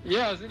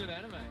 Yeah, I was in an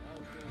anime. I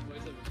was doing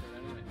voiceover for an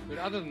anime. But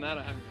other than that,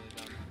 I haven't really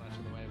done much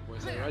in the way of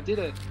voiceover. I did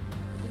a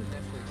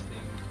Netflix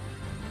thing.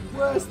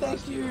 Worse,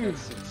 thank you.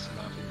 Since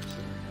Mafia, so.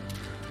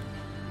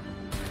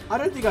 I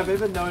don't think I've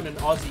ever known an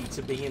Aussie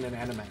to be in an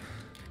anime.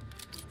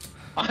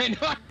 I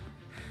know.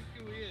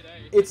 Weird,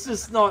 eh? It's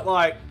just not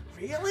like,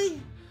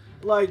 really?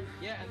 Like...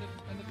 Yeah,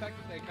 and the fact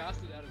that they cast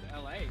it out of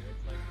LA, it's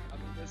like, I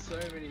mean, there's so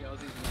many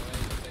Aussies in LA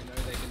that they know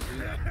they can do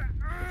that.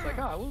 It's like,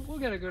 oh, we'll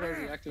get a good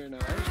Aussie actor in LA.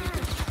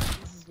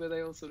 This is where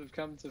they all sort of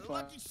come to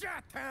find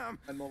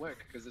more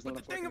work, because there's not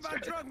enough work in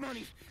Australia. Drug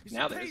money is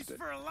now there is good.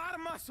 for a lot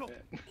of muscle.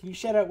 Yeah. Can you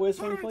shout out words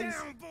for me, please?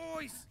 Down,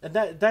 boys. And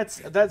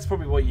that's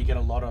probably what you get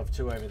a lot of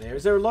too over there.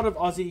 Is there a lot of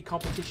Aussie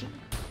competition?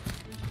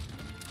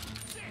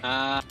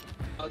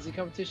 Aussie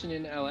competition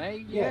in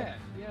LA? Yeah.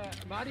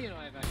 Marty and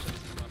I have actually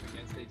come up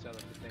against each other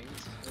for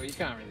things. Well, you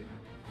can't really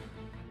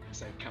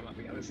say come up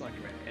against, it's like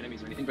we're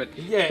enemies or anything, but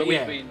we've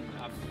been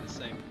up for the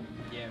same.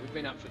 Yeah, we've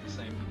been up for the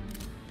same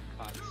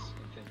parts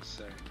and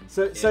things.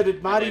 So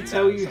did Marty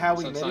tell you how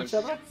we met each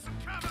other?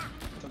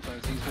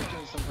 Sometimes he's with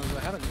you, sometimes I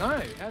haven't. No,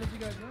 how did you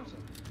guys know each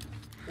other?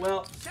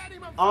 Well,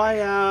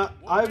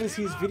 I was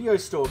his video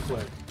store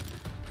clerk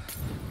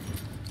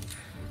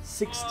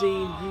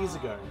 16 years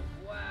ago.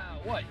 Wow,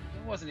 what?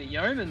 It wasn't a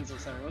Yeoman's or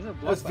something, was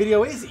it? That was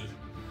Video Easy.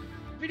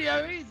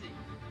 Video Easy?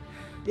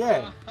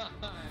 Yeah.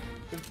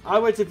 I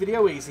went to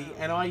Video Easy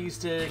and I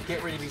used to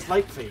get rid of his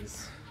late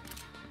fees.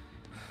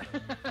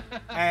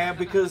 And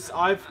because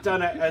I've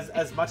done it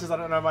as much as I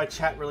don't know my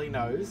chat really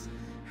knows,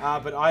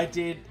 but I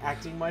did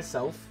acting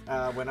myself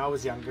when I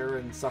was younger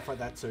and stuff like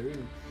that too.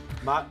 And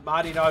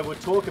Marty and I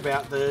would talk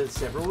about the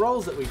several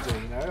roles that we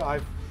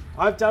do.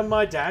 I've done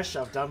my Dash,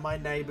 I've done my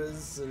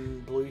Neighbours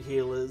and Blue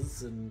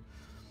Healers, and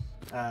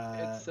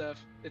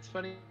it's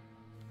funny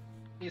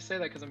you say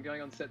that because I'm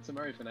going on set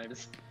tomorrow for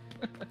Neighbours.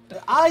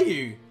 Are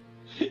you?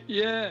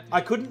 Yeah.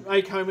 I couldn't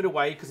make Home and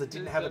Away because I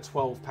didn't have a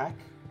 12-pack.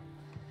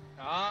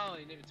 Oh,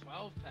 you need a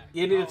 12-pack.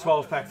 You need a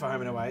 12-pack for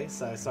Home and Away,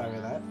 so sorry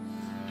about that.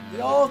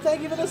 Oh,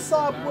 thank you for the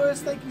sub,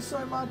 Worst. Thank you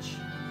so much.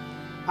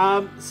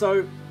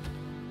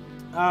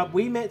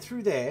 We met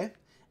through there,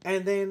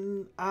 and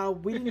then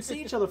we didn't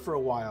see each other for a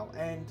while.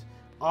 And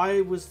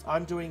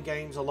I'm doing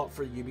games a lot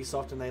for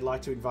Ubisoft, and they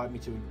like to invite me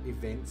to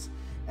events.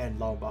 And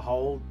lo and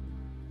behold,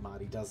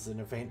 Marty does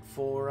an event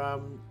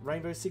for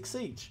Rainbow Six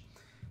Siege,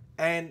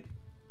 and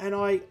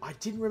I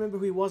didn't remember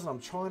who he was, and I'm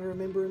trying to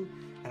remember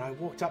him. And I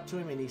walked up to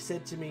him, and he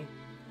said to me,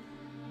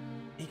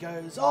 he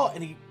goes, oh,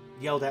 and he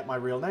yelled out my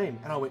real name.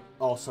 And I went,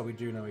 oh, so we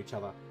do know each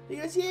other. He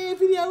goes, yeah,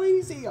 Video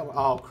Easy. I went,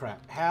 oh,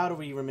 crap. How do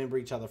we remember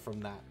each other from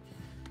that?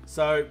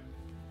 So...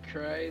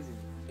 Crazy.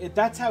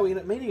 That's how we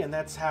ended up meeting, and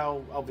that's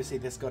how, obviously,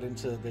 this got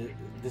into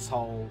this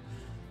whole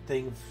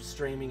thing of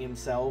streaming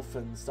himself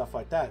and stuff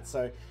like that.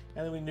 So,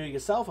 and then we knew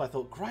yourself. I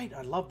thought, great,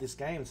 I love this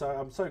game. So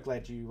I'm so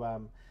glad you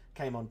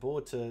came on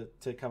board to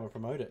come and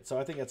promote it. So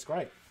I think that's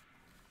great.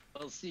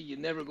 Well, see, you're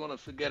never going to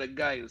forget a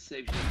guy who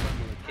saves you a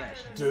bundle of cash.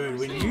 Dude,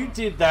 when you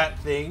did that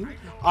thing,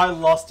 I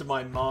lost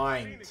my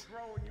mind.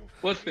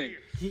 What thing?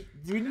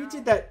 When you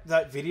did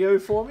that video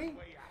for me...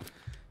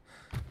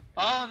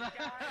 Oh, no.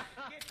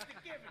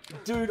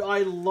 Dude,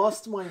 I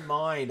lost my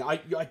mind. I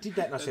did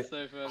that and I said,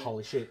 so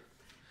holy shit.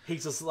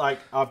 He's just like,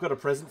 I've got a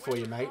present for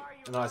you, mate.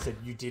 And I said,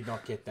 you did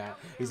not get that.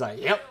 He's like,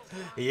 yep.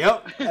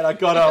 And I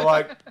got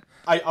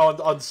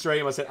on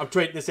stream, I said, I'm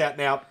tweeting this out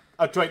now.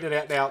 It's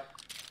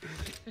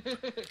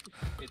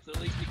the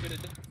least you could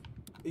have done.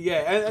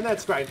 Yeah, and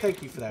that's great.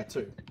 Thank you for that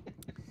too.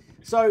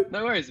 So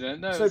no worries,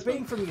 man. No, so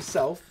being from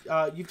yourself,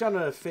 you've done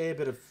a fair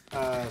bit of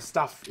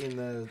stuff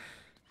in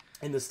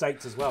the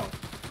States as well.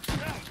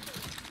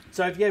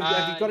 So have you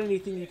got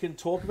anything you can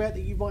talk about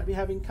that you might be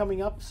having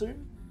coming up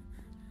soon?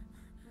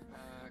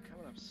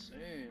 Coming up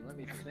soon. Let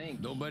me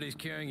think. Nobody's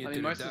carrying you to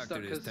the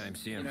doctor this time,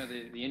 Sam. You know,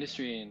 the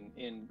industry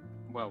in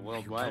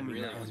worldwide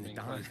really has been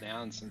closed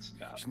down since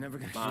about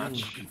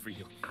March. For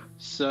you.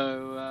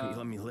 So Can you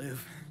let me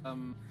live?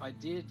 I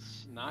did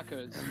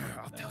Narcos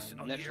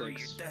on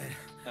Netflix,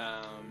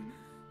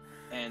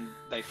 and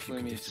they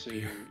flew me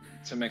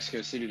to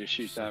Mexico City to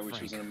shoot that, which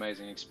was an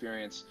amazing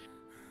experience.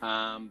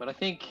 But I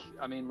think,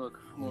 I mean, look,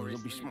 more You'll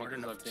be recently, smart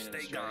because enough I've to been in stay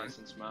Australia gone.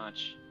 since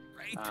March,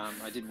 Right.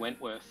 I did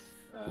Wentworth.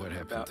 What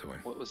happened about, to him?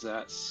 What was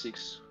that?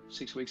 Six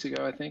weeks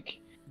ago, I think.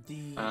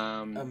 The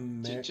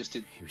Just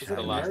did is the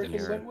that last American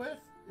episode. Wentworth?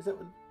 Is that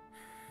what?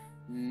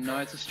 No,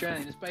 it's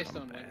Australian. It's based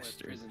on Wentworth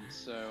bastard. Prison.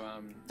 So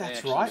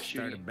That's they actually right. were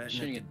Started betting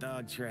shooting at the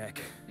dog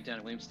track. it down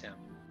at Williamstown.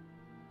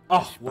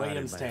 Oh, Spotted by a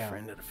Williamstown.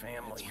 friend of the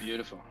family. It's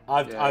beautiful.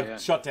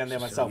 I've shot down there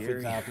So myself with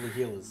eerie. Blue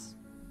Healers.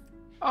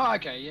 Oh,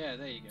 okay, yeah,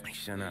 there you go. He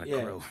sent out a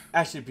Yeah, crow.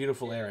 actually a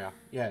beautiful area.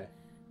 Yeah.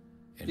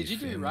 And Did you his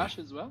do family. Rush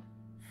as well?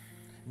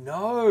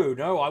 No,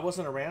 I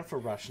wasn't around for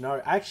Rush.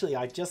 No, actually,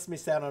 I just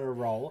missed out on a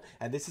role,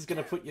 and this is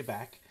going to put you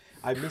back.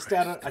 I just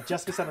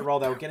missed out on a role.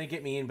 They were going to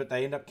get me in, but they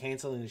ended up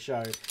cancelling the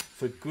show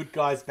for Good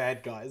Guys,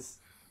 Bad Guys.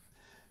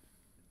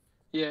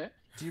 Yeah.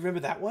 Do you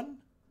remember that one?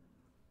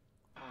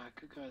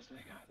 Good guys, bad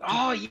guys.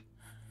 Oh, yeah.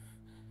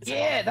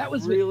 Yeah, that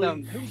was really.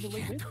 with who was the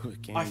lead with? Do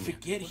it, can I you?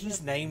 forget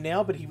his name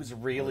now, but he was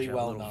really That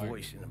well little known.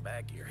 voice in the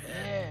back of your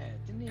head.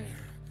 Yeah, didn't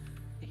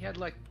he? He had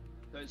like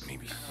those.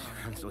 Maybe what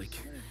sounds was like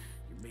his name?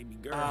 your baby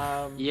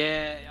girl.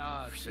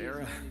 Yeah,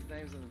 Sarah. His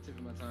name's on the tip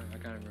of my tongue. I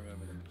can't even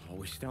remember them.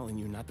 Always telling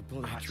you not to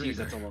pull that Oh, trigger. jeez,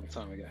 that's a long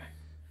time ago.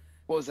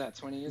 What was that?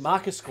 20 years?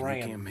 Marcus And you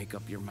Graham. can't make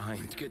up your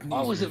mind. It's getting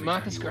Oh, was easier it every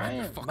Marcus time you open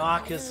your Graham? fucking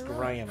Marcus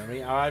Graham. I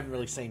mean, I haven't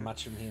really seen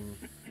much from him.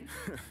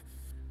 mouth.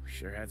 We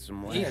sure had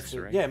some Yeah, laughs,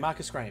 right? yeah,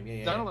 Marcus Graham.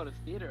 Yeah, Done a yeah. lot of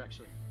theatre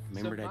actually.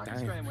 Remember so that Marcus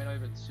time? Graham went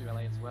over to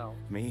LA as well,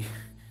 Me?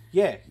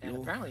 Yeah. and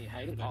Yo, apparently he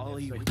hated it.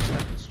 Ollie, So he came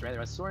back to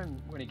Australia. I saw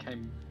him when he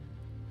came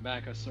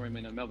back. I saw him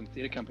in a Melbourne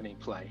Theatre Company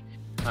play,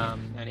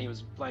 and he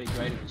was bloody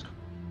great. It was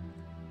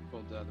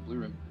called The Blue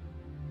Room,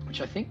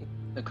 which I think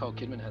Nicole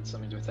Kidman had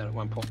something to do with that at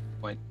one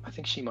point. I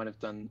think she might have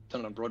done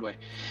it on Broadway.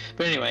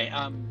 But anyway,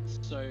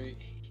 so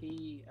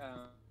he,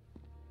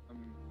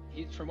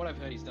 from what I've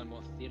heard, he's done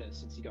more theatre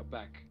since he got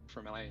back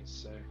from LA.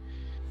 So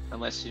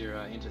unless you're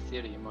into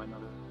theatre, you might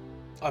not have.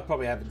 I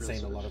probably haven't really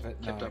seen a sort lot of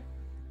it. kept No. up.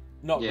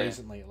 Not Yeah.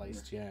 recently, at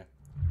least. Yeah.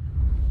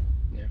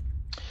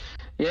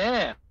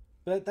 Yeah,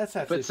 But that's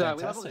absolutely but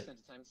we love all this fantastic.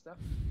 entertainment stuff.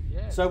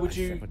 Yeah. So I would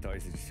you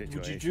sympathize with the would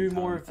you situation, do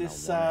more Tom, of and I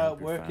this wanna help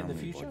your work in the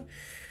family, future?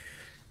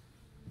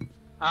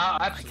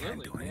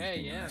 Absolutely. do Yeah,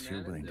 anything yeah, unless you're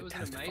man. willing It to was an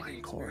testify amazing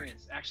in court.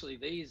 experience. Actually,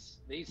 these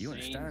You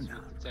scenes understand now,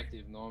 with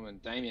Detective Norman,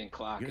 Damian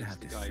Clark You're is gonna have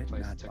the to guy sit who in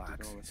plays that Detective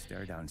box Norman. and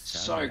stare down So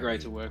Sally great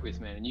Lee, to work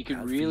with, man, and you could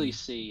Alfie, really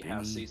see how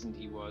Vinny, seasoned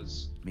he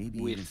was maybe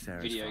with even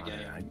Sarah's video father.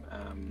 game, I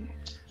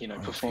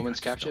don't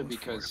performance think I capture, stones for it,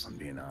 because if I'm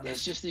being honest.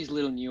 there's just these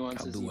little I'll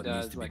nuances do he what needs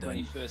does, to be like when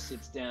he done. first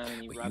sits down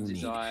and he What rubs you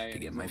his need eye to and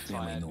get he's my all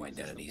family tired no and it's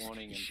in the identities.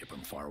 morning, and Ship 'em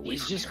far away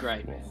he's from just here.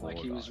 great, Well, man. Like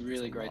hold he was on, really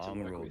there's a great to long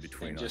work road with,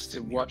 between and us just to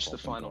sitting watch here the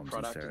poking final gums and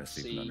product Sarah and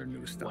sleeping see under new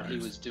what he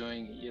stars. was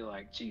doing, you're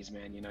like, geez,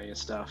 man, you know your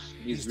stuff.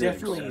 He's really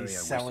definitely cool. Sorry, I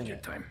selling wasted your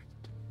it. time.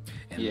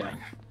 And Yeah.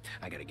 mine.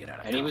 I gotta get out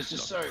of And he town. was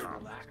just so Look, Tom,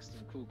 relaxed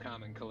and cool,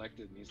 calm, and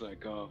collected. And he's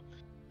like, "Oh,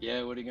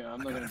 yeah, what are you gonna?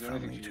 I'm I not got gonna a do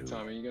anything family for you, too.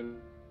 Tommy. You gotta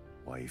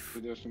wife.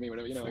 do it for me,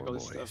 whatever. You know, like all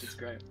this 4 stuff. boys. It's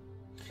great."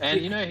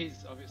 And you know,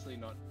 he's obviously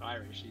not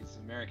Irish. He's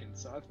American.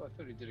 So I thought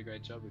he did a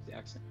great job with the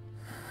accent.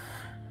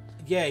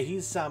 Yeah,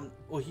 he's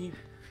well,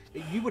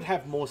 you would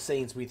have more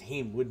scenes with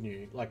him, wouldn't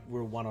you? Like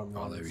we're All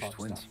one-on-one Irish type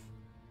twins. stuff.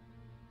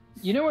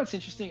 You know what's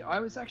interesting? I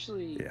was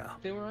actually Yeah.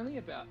 there were only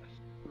about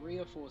 3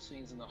 or 4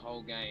 scenes in the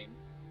whole game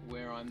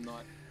where I'm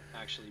not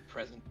actually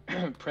present.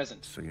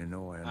 So you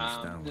know I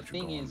understand The what you're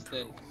thing going is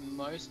through. that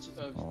most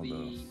of All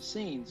the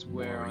scenes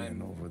where Worrying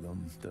I'm over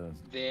them, the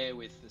there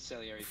with the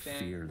Salieri family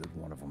fear that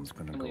one of them's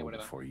gonna or go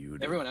whatever. before you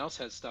do. Everyone else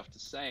has stuff to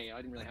say. I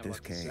didn't really have a This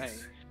lot to say.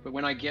 case, But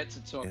when I get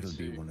to talk it'll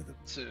be to one of the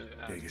biggest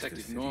Detective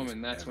decisions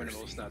Norman, that's when ever it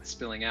all seen. starts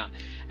spilling out.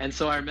 And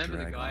so I remember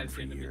the Drag on guys for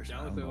getting a bit years. I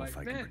jealous. don't They're know like, if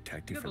I can man,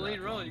 protect you you're for the lead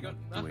that role. long, You got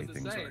the way nothing to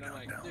things say. are And I'm now.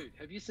 like, dude,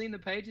 have you seen the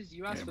pages?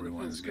 You asked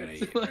Everyone's for the gonna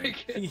full eat,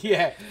 script. right? Like,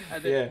 Yeah,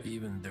 and then, yeah.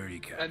 Even dirty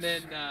cats. and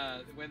then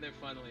when they've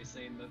finally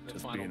seen the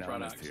Just final being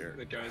honest product here.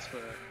 that goes for,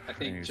 I There's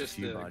think a just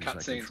few the bodies I can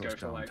cutscenes go trust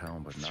for like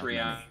downtown, but not 3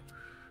 many.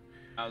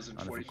 hours and And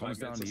if it 45 comes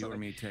down minutes or to you or something.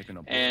 me taking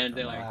a bullet, And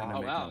they're I'm like, not gonna oh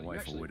make wow, my you wife a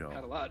actually widow.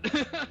 had a lot.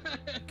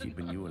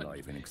 Keeping you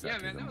alive in Yeah,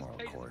 exactly man, the that was moral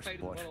pages course, and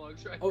pages of but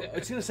monologues right Oh, there. I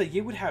was gonna say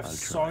you would have I'll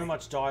so try.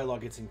 much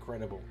dialogue. It's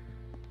incredible.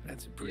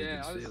 that's a pretty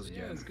Yeah, good sales it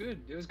job. was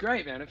good. It was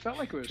great, man. It felt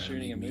like we were Trying to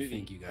shooting a make me movie.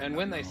 think you got And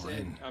when they nothing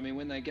said, on. I mean,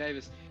 when they gave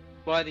us,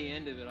 by the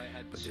end of it, I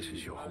had But this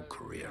is your whole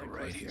career like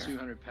right close to here.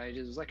 200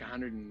 pages. It was like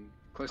 100 and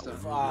close to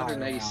Far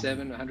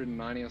 187,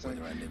 190 or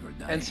something. Whether I live or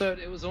die. And so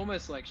it was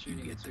almost like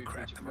shooting get the the 2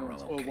 crap feature from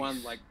films, Morello or one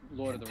case like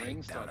Lord of the and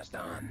Rings take down type a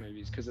Star Wars Don.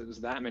 movies, because it was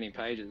that many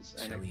pages.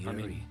 And Salieri I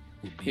mean,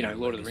 will be you know, your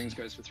Lord of the legacy. Rings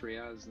goes for 3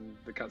 hours, and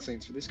the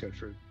cutscenes for this go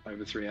for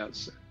over 3 hours.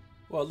 So.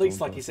 Well, at least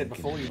Don't like you said think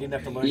before, it you is didn't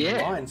have to learn Yeah.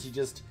 your lines. You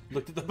just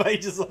looked at the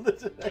pages on the.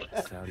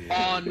 Salieri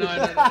Oh no!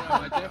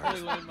 I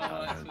definitely learned my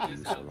I'll lines help for you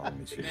this so one. long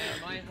as you Man,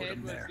 my put head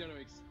them was there. going to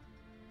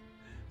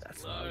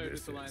That's all explode this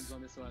with the lines is.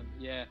 on this one.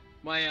 Yeah,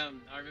 my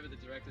I remember the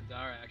director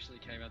Dara actually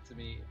came up to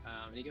me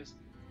and he goes,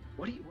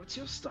 "What's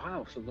your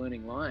style for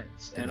learning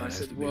lines?" Then And that I has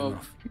said, to be "Well,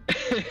 enough.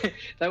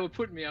 they were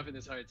putting me up in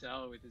this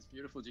hotel with this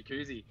beautiful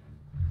jacuzzi."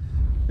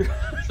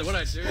 So what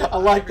I do,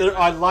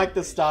 I like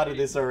the start of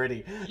this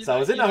already. You So I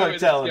was in know a where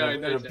this hotel is going,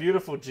 in a don't you?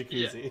 beautiful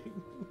jacuzzi.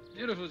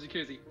 beautiful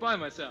jacuzzi by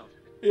myself.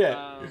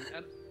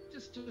 And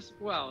just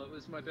well, it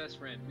was my best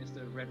friend,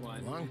 Mr. Red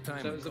Wine. Long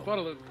time So it was a ago.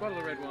 bottle of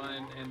red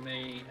wine and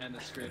me and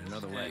the script,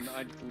 Another and life.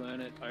 I'd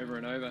learn it over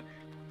and over,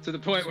 to the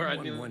point where I'd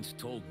Someone nearly once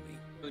told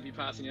me be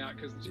passing out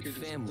because Your it's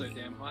so family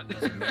damn hot.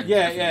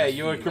 Yeah,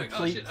 you were a Like,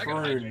 complete shit, I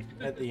gotta prune hydrate.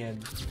 at the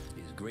end.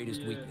 his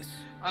greatest Yeah. weakness.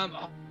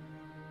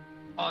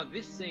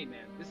 This scene, man,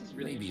 this is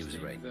really Maybe he was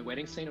interesting. right. The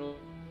wedding scene,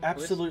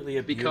 Absolutely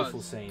a Because-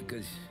 beautiful scene.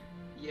 Because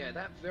yeah,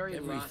 that very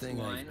last Everything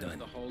I've line of done.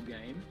 the whole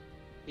game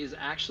is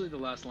actually the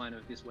last line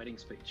of this wedding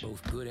speech.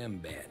 both good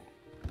and bad.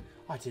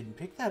 I didn't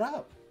pick that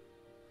up.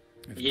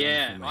 I've done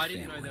Yeah, for my I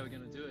didn't know family. they were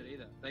going to do it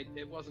either.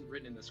 It wasn't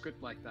written in the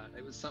script like that.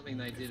 It was something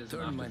they did as an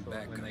Turned my afterthought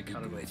back when on they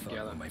cut people it all I thought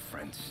together. were my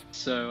friends.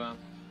 So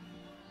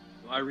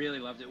I really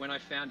loved it. When I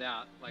found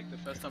out, like the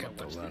first time I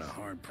Kept a watched lot this, of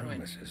hard I went,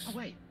 promises. oh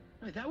wait,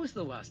 no, that was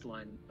the last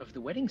line of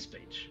the wedding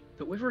speech.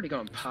 But we've already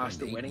gone past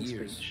the spent 8 wedding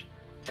years speech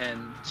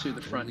and to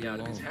the front totally yard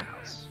of his alone.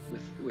 house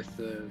with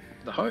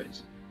the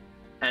hose.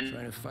 And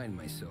Trying to find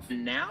myself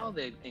now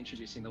they're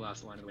introducing the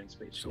last line of the wedding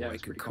speech. so yeah, I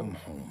it's could pretty come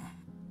cool. home.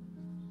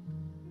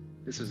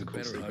 This is a cool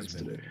better sequence to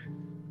husband.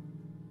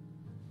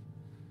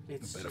 do.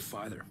 It's A better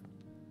father.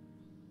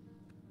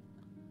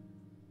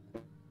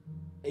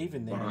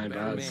 even there Behind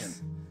Better us.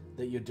 man.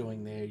 that you're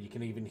doing there. You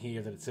can even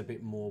hear that it's a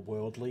bit more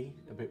worldly,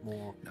 a bit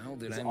more Now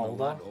that it's I'm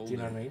older. a lot older, Do you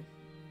know what I mean?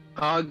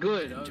 Oh,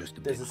 good. and just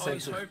a There's bit a I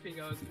was sense of hoping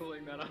I was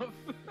pulling that off.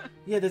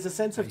 yeah. There's a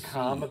sense I of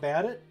calm see.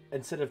 about it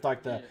instead of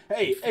like the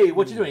Yeah. hey,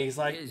 what you doing? He's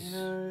like, Is you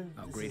know,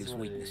 our this greatest is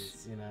what it weakness.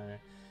 is, you know,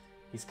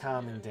 he's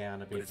calming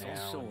down a but bit it's now.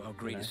 also and, our you know.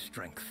 greatest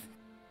strength.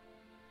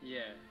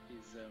 Yeah,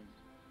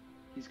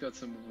 he's got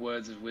some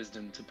words of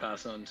wisdom to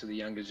pass on to the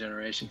younger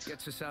generations.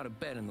 Gets us out of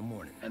bed in the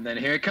morning. And then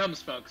here it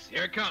comes, folks.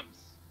 Here it comes.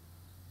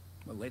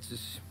 Well, lets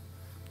us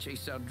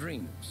chase our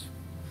dreams,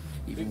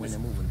 It even when was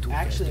they're moving too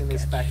Actually, fast in to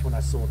this catch. fact, when I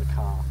saw the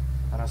car,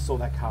 and I saw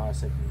that car, I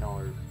said,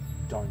 no,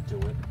 don't do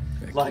it.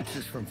 That Like, keeps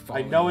us from I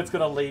falling know in. it's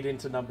going to lead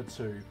into number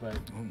 2, but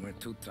When we're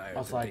too tired I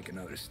was to like- take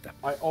another step.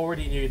 I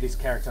already knew this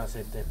character. I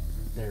said,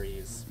 there he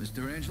is.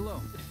 Mr.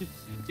 Angelo.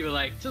 You were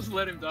like, just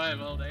let him die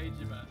of old age,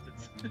 you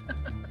bastards.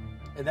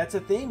 And that's a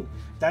thing.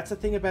 That's the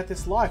thing about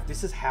this life.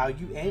 This is how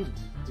you end,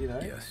 you know?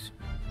 Yes.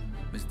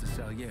 Mr.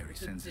 Salieri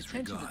sends The his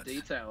attention to regards.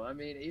 detail. I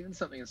mean, even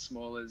something as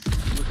small as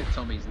look at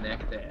Tommy's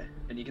neck there,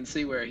 and you can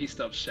see where he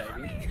stops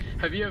shaving.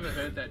 Have you ever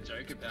heard that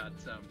joke about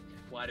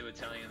why do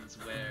Italians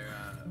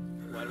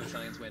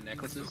wear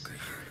necklaces?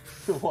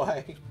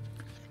 Why?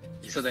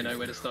 So they know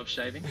where to stop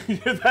shaving.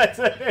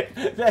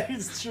 That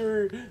is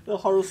true. The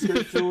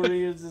horoscope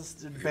jewelry is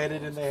just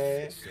embedded in the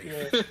hair.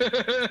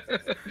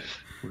 Yeah.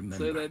 Remember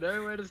So they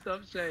know where to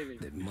stop shaving.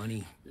 that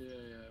money. Yeah,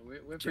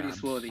 we're pretty Jobs.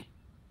 swarthy.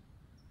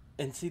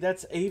 And see,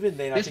 that's even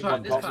then. I This think part,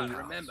 what this got part. me.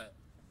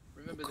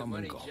 Remember the Come and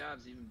money, go.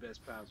 jobs, even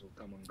best pals will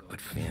come and go.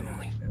 But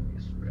family.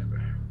 Families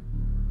forever.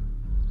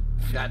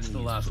 That's the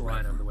Family is last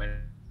line forever. of the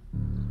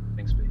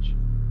wedding speech.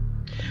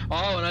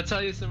 Oh, and I'll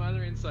tell you some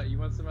other insight. You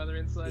want some other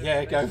insight?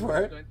 Yeah, go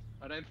for it.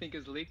 I don't think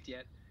it's leaked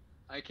yet.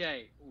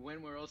 Okay,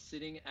 when we're all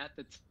sitting at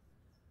the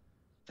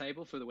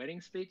table for the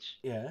wedding speech,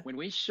 Yeah. when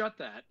we shot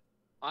that,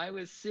 I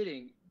was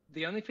sitting.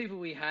 The only people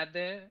we had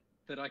there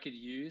that I could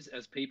use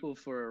as people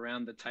for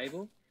around the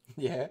table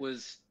Yeah.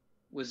 was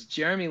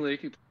Jeremy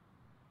Luke, who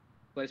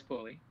plays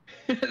Paulie.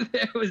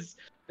 there was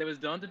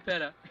Don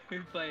DePetta,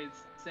 who plays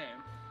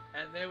Sam,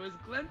 and there was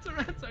Glenn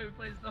Taranto, who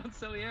plays Don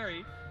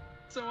Salieri.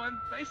 So I'm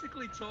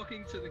basically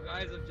talking to the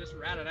guys I've just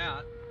ratted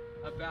out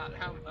about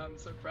how I'm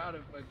so proud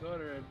of my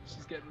daughter and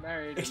she's getting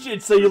married.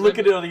 and- So you look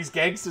at all these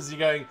gangsters, you're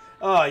going,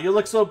 "Oh, you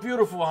look so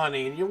beautiful,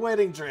 honey, in your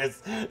wedding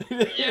dress."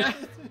 Yeah.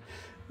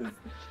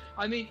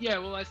 I mean, yeah.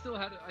 Well, I still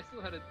had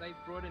it. They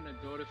brought in a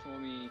daughter for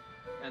me,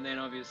 and then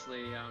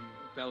obviously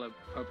Bella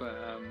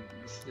Popa,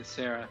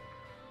 Sarah,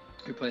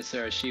 who plays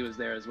Sarah, she was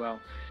there as well.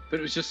 But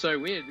it was just so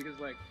weird because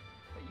like,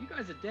 hey, you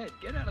guys are dead.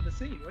 Get out of the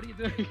scene. What are you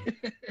doing?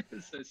 It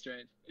was so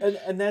strange.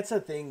 And that's the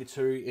thing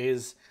too,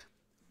 is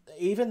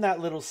even that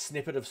little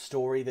snippet of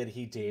story that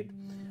he did,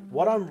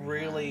 what I'm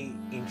really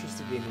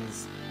interested in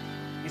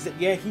is that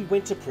yeah, he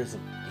went to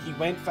prison. He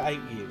went for 8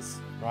 years,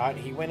 right?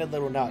 He went a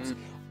little nuts.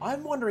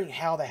 I'm wondering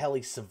how the hell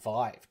he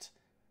survived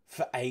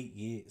for 8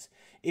 years.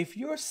 If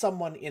you're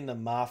someone in the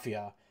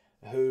mafia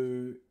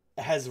who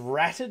has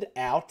ratted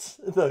out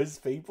those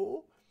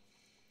people,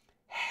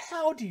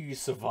 how do you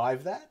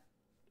survive that?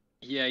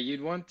 Yeah,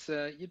 you'd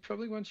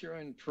probably want your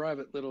own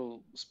private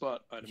little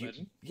spot, I'd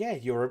imagine. Yeah,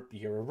 you're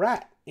a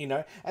rat, you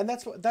know, and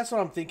that's what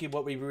I'm thinking.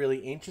 What would be really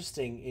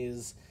interesting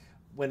is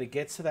when it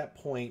gets to that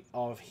point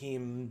of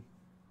him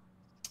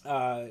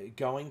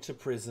going to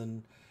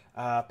prison,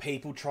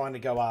 people trying to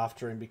go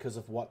after him because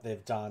of what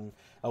they've done,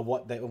 or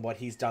what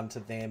he's done to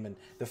them, and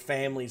the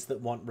families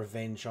that want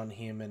revenge on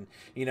him, and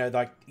you know,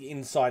 like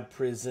inside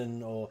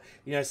prison, or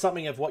you know,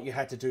 something of what you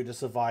had to do to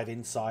survive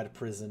inside a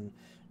prison,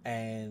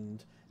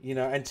 and. You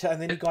know, and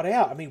then he got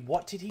out. I mean,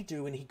 what did he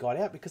do when he got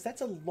out? Because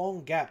that's a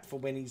long gap for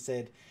when he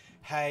said,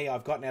 "Hey,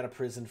 I've gotten out of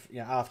prison,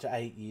 after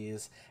 8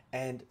 years,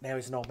 and now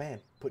he's an old man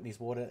putting his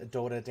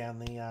daughter down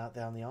the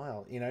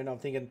aisle." You know, and I'm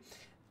thinking,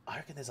 I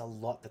reckon there's a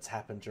lot that's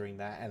happened during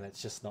that, and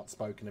it's just not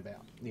spoken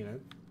about. You know.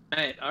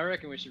 Hey, I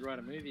reckon we should write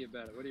a movie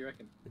about it. What do you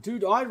reckon?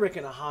 Dude, I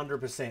reckon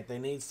 100% there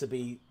needs to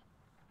be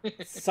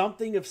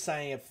something of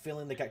saying a fill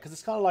in the gap, because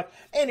it's kind of like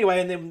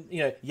anyway, and then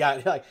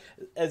yada, like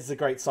as the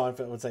great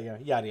Seinfeld would say,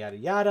 yada yada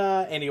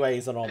yada. Anyway,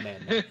 he's an old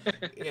man now,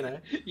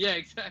 Yeah,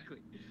 exactly.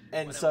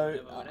 And whatever, so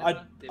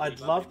whatever. I'd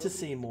love to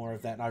see more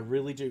of that, and I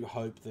really do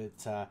hope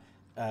that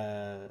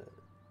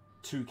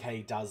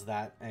 2K does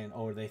that,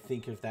 or they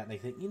think of that and they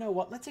think, you know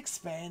what, let's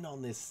expand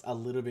on this a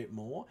little bit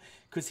more,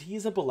 because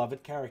he's a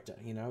beloved character.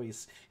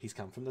 He's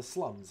come from the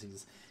slums.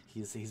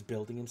 He's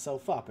building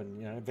himself up,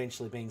 and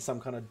eventually being some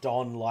kind of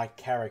Don-like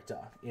character.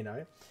 I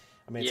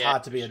mean, it's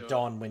hard to be a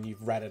Don when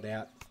you've ratted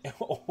out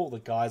all the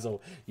guys, or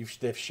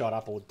they've shot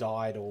up or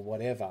died or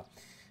whatever.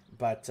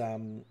 But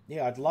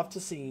I'd love to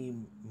see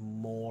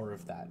more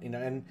of that.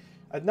 And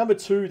at number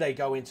 2, they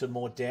go into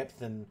more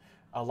depth, and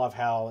I love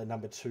how at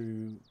number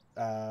 2.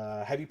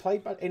 Have you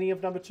played any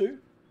of number 2?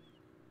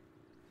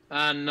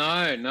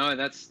 No,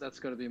 that's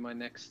got to be my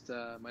next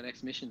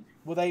mission.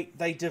 Well,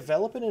 they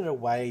develop it in a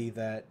way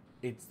that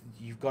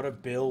you've got to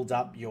build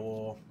up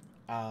your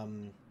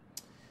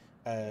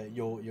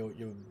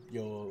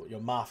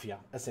mafia,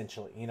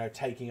 essentially.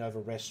 Taking over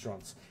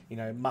restaurants,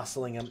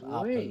 muscling them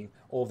up and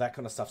all that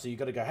kind of stuff. So you've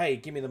got to go, hey,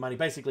 give me the money.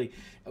 Basically,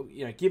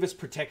 give us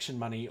protection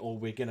money, or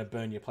we're gonna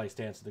burn your place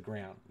down to the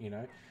ground.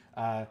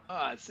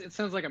 It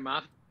sounds like a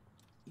mafia.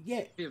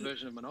 Yeah,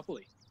 version of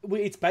Monopoly. Well,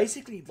 it's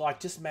basically like,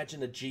 just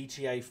imagine a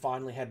GTA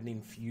finally had an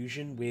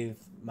infusion with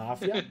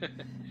Mafia,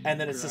 and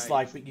then it's just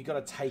like, but you've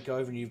got to take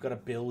over and you've got to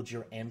build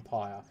your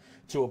empire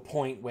to a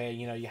point where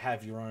you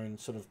have your own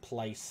sort of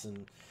place,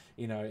 and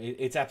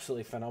it's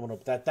absolutely phenomenal.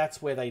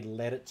 That's where they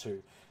led it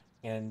to,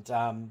 and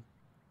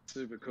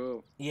super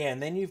cool. Yeah,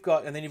 and then you've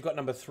got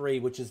number 3,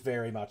 which is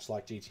very much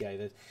like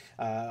GTA.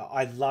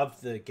 I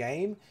loved the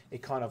game.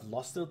 It kind of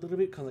lost it a little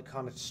bit because it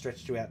kind of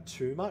stretched you out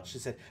too much. It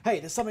said, "Hey,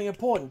 there's something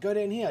important. Go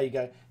down here." You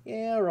go,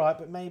 "Yeah, all right,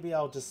 but maybe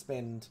I'll just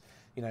spend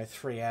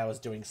 3 hours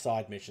doing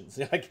side missions."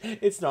 Like,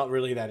 it's not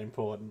really that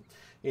important.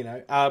 You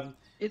know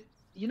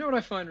what I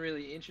find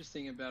really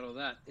interesting about all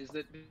that is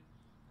that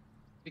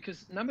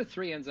because number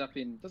 3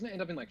 doesn't it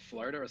end up in like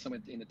Florida or somewhere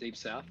in the deep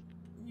south?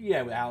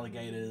 Yeah, with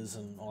alligators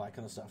and all that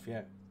kind of stuff.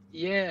 Yeah.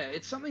 Yeah,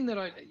 it's something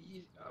that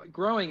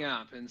growing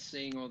up and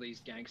seeing all these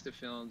gangster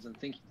films and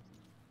thinking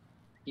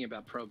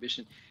about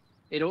Prohibition,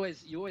 you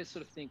always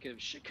sort of think of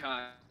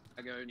Chicago,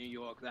 New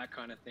York, that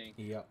kind of thing.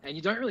 Yeah. And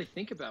you don't really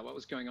think about what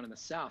was going on in the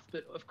South.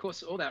 But of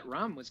course, all that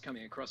rum was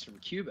coming across from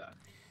Cuba.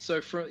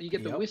 So you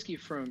get the whiskey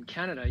from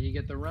Canada, you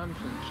get the rum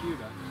from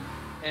Cuba.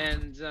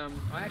 And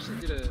I actually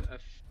did a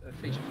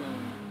feature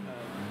film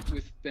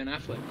with Ben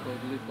Affleck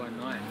called Live by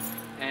Night,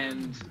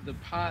 and the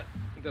part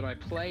that I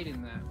played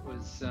in that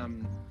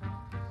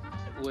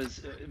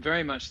was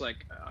very much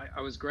like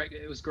I was great.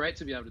 It was great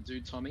to be able to do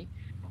Tommy,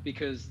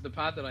 because the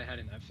part that I had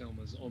in that film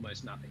was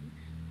almost nothing.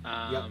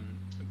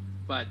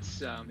 But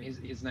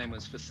his name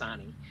was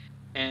Fasani,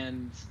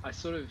 and I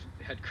sort of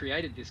had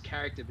created this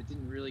character but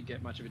didn't really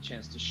get much of a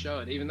chance to show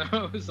it, even though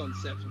I was on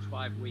set for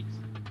 5 weeks,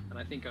 and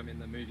I think I'm in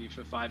the movie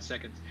for 5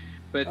 seconds.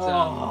 But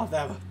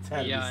that'd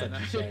be such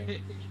a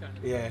shame.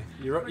 Yeah,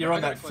 you're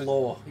on that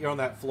floor. You're on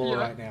that floor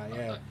right now.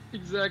 Yeah,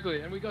 exactly.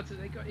 And he got us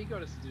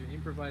to do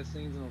improvised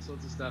scenes and all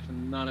sorts of stuff,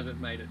 and none of it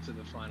made it to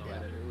the final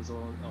edit. It was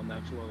all on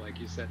that floor, like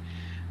you said,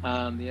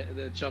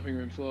 the chopping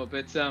room floor.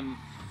 But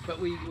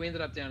we ended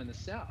up down in the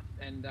south,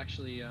 and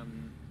actually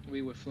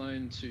we were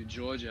flown to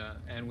Georgia,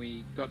 and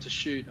we got to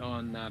shoot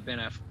on Ben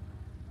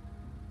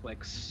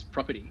Affleck's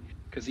property,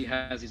 because he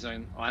has his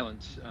own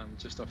island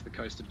just off the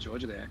coast of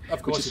Georgia there,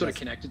 which is sort of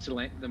connected to the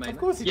mainland. Of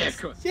course he does.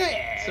 Of course.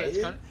 Yeah. So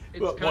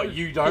it's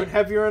you don't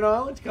have your own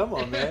island? Come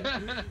on, man.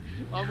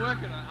 I'm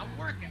working on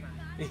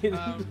it.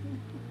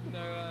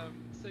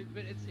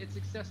 But it's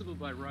accessible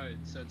by road,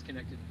 so it's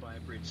connected by a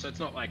bridge. So it's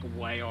not like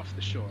way off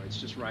the shore.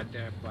 It's just right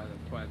there by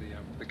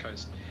the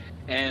coast.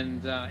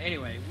 And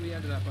anyway, we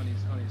ended up on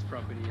his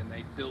property, and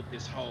they built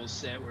this whole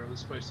set where it was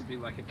supposed to be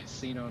like a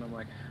casino, and I'm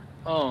like,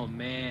 oh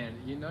man,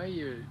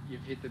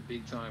 you've hit the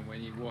big time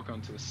when you walk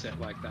onto a set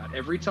like that.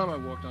 Every time I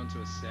walked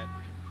onto a set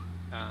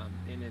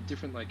in a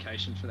different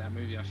location for that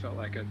movie, I felt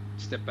like a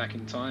step back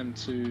in time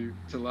to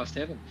Lost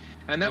Heaven,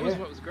 and that was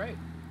what was great.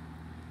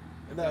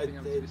 That's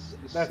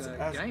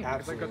game,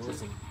 absolutely I got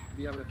awesome. to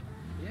be able to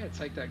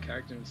take that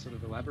character and sort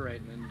of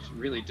elaborate and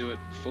really do it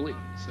fully.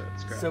 So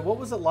it's great. So what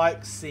was it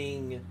like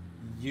seeing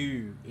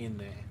you in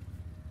there?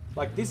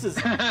 Like, this is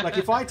like,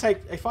 if I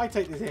take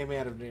this hand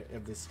out of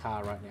this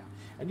car right now,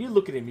 and you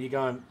look at him, you're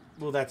going,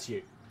 well, that's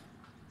you.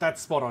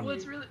 That's spot on. Well,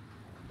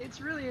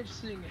 it's really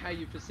interesting how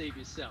you perceive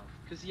yourself,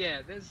 because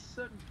there's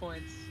certain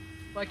points,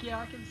 like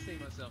I can see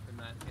myself in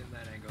that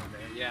angle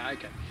there. Yeah,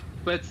 okay.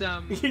 But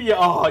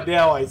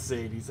now I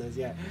see it. He says,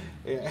 yeah.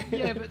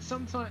 But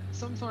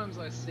sometimes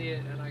I see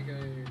it and I go,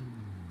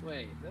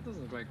 wait, that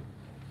doesn't look like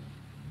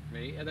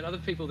me. And then other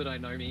people that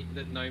know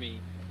me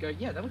go,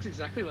 yeah, that looks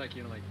exactly like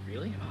you. And I'm like,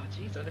 really? Oh,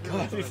 jeez, I never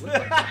really thought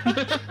I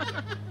looked like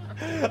that.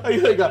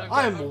 You go,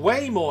 I am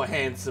way more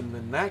handsome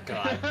than that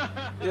guy.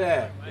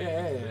 Yeah.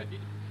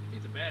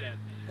 He's a badass.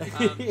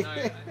 No,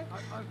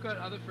 I've got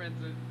other friends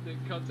that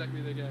contact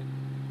me. They go, dude,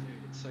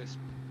 it's so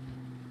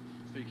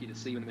spooky to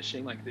see in a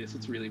machine like this.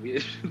 It's really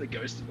weird. The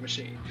ghost of the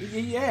machine.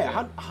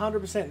 Yeah,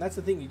 100%. That's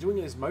the thing. You're doing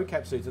these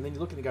mocap suits, and then you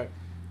look and you go,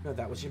 no,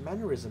 that was your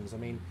mannerisms. I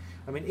mean,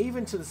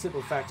 even to the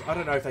simple fact, I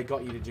don't know if they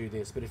got you to do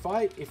this, but if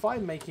I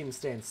make him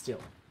stand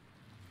still,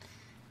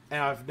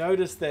 and I've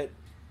noticed that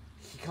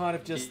he kind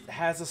of just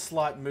has a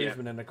slight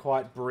movement and a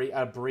quiet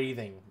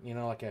breathing, you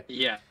know, like a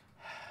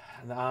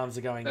and the arms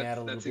are going out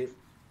a little bit.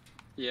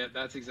 Yeah,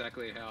 that's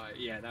exactly how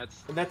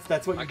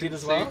that's what you did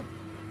as well.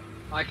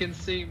 I can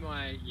see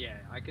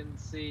I can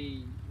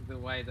see the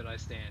way that I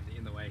stand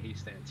in the way he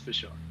stands for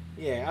sure.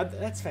 Yeah,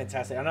 that's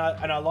fantastic, and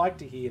I like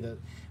to hear that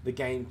the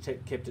game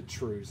kept it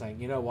true,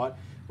 saying, you know what,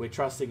 we're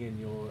trusting in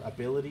your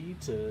ability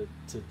to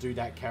do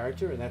that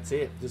character, and that's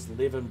it. Just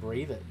live and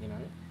breathe it, you know.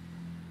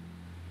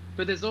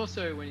 But there's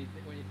also when you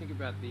think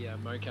about the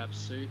mocap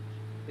suit,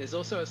 there's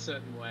also a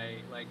certain way,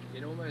 like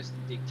it almost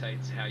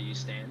dictates how you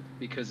stand,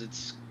 because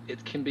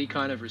it can be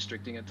kind of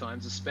restricting at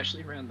times,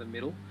 especially around the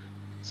middle.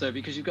 So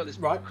because you've got this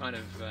kind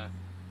of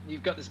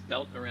you've got this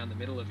belt around the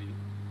middle of you,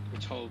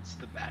 which holds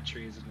the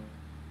batteries and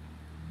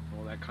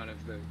all that kind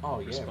of the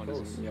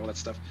responders and all that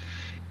stuff,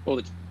 all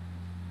the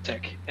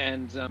tech,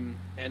 and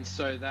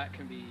so that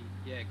can be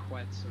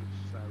quite sort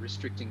of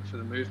restricting for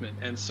the movement.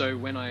 And so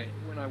when I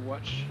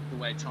watch the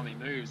way Tommy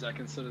moves, I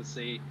can sort of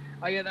see,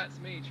 oh yeah, that's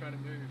me trying to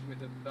move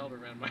with a belt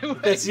around my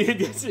waist.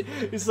 That's it.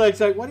 It's like,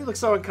 why do you look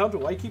so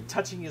uncomfortable? Why do you keep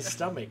touching your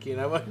stomach? You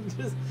know,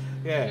 just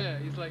yeah.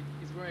 He's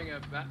wearing a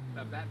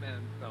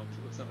Batman belt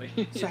or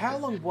something. So how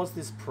long was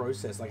this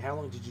process? Like, how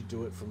long did you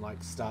do it from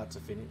like start to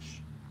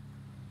finish?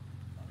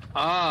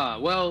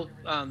 Well,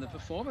 the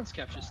performance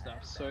capture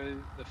stuff. So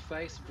the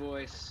face,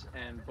 voice,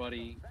 and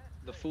body,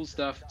 the full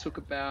stuff took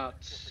about,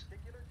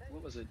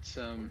 what was it?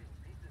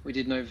 We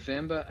did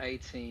November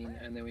 18,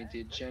 and then we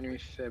did January,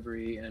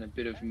 February, and a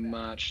bit of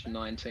March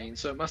 19.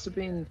 So it must have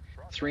been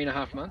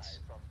 3.5 months.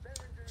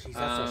 Jeez,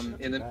 that's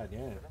actually too bad,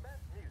 yeah.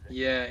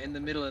 Yeah, in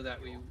the middle of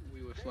that, we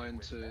were flown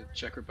to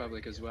Czech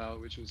Republic as well,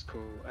 which was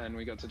cool, and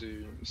we got to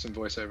do some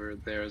voiceover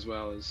there as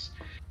well as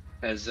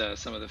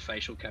some of the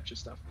facial capture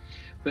stuff.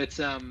 But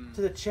to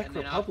the Czech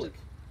Republic.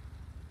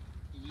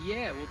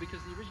 Well, because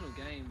the original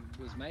game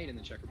was made in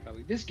the Czech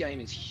Republic. This game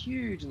is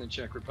huge in the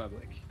Czech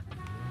Republic.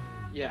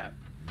 Yeah.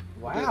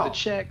 Wow. The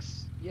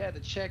Czechs,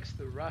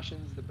 the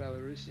Russians, the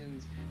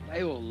Belarusians,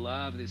 they all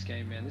love this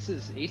game, man. This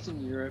is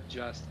Eastern Europe,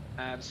 just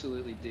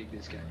absolutely dig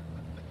this game.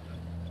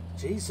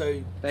 Geez,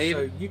 so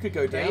you could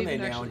go down there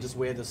now and just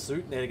wear the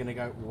suit, and they're going to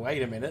go,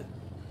 wait a minute.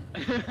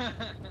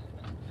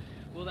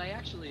 Well, they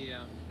actually,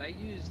 they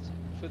used,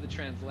 for the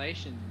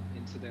translation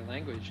into their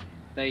language,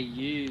 they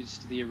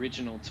used the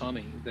original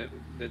Tommy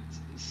that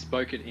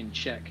spoke it in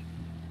Czech.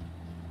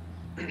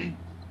 Wait,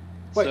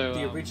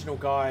 the original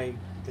guy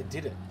that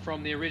did it?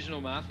 From the original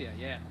Mafia,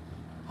 yeah.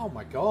 Oh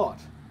my god.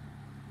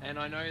 And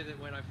I know that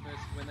when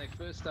they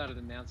first started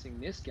announcing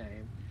this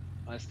game,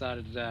 I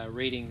started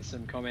reading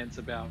some comments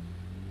about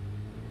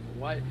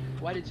why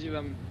did you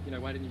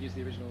why didn't you use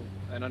the original?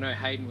 And I know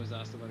Hayden was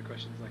asked a lot of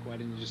questions like, why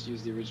didn't you just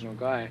use the original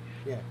guy?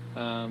 Yeah.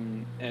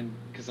 And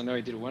because I know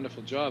he did a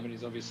wonderful job, and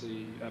he's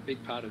obviously a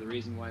big part of the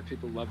reason why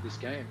people love this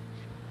game.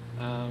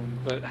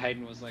 But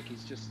Hayden was like,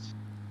 he's just,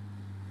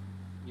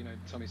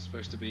 Tommy's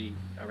supposed to be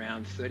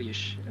around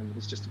 30ish, and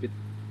it's just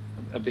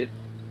a bit.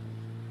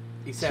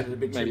 He sounded a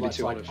bit too much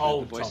like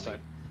old voice Tommy.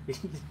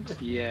 Type.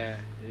 Yeah.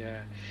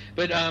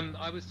 But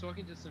I was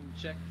talking to some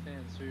Czech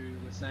fans who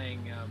were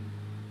saying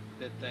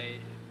that they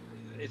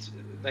said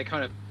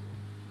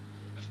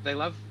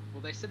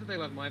that they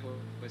love my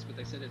voice, but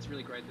they said it's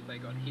really great that they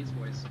got his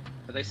voice.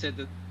 But they said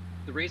that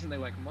the reason they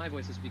like my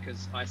voice is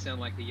because I sound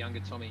like the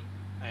younger Tommy,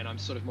 and I'm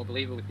sort of more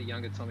believable with the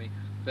younger Tommy.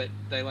 But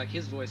they like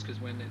his voice because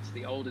when it's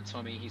the older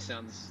Tommy, he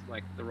sounds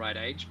like the right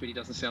age, but he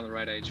doesn't sound the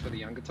right age for the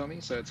younger Tommy.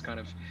 So it's kind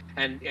of,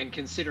 and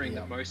considering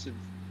that most of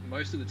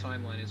the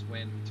timeline is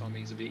when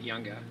Tommy's a bit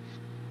younger,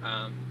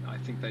 I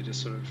think they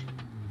just sort of,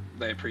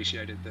 they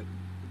appreciated that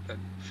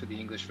for the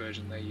English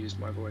version they used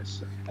my voice.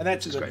 So, and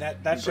that's good.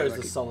 That shows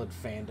a solid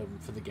fandom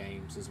for the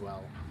games as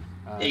well.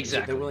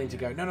 Exactly. They're willing to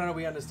go, no,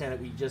 we understand it.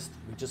 We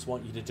just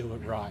want you to do it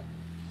right.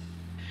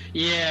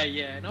 Yeah,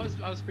 and I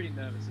was pretty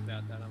nervous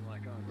about that. I'm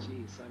like, oh,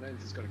 geez, I know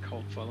this has got a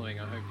cult following.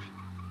 I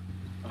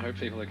hope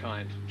people are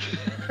kind.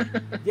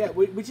 Yeah,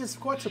 which is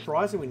quite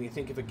surprising when you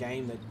think of a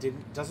game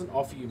that doesn't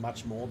offer you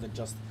much more than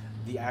just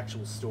the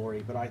actual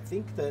story. But I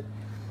think that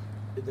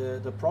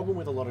the problem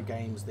with a lot of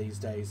games these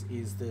days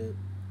is that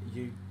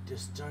you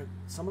just don't.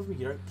 Some of them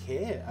you don't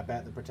care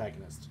about the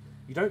protagonist.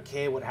 You don't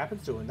care what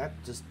happens to him, and that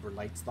just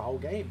relates the whole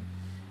game,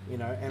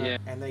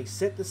 And they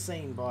set the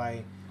scene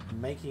by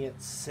making it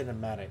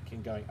cinematic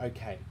and going,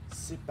 okay,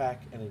 sit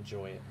back and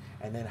enjoy it,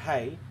 and then,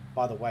 hey,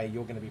 by the way,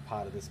 you're going to be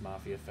part of this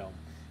Mafia film,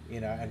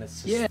 and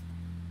it's just,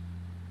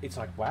 it's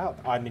like, wow,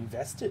 I'm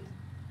invested,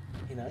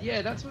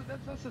 Yeah, that's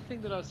the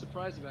thing that I was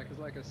surprised about, because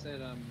like I said,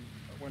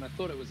 when I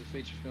thought it was a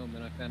feature film,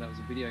 then I found out it was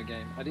a video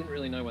game. I didn't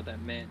really know what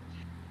that meant.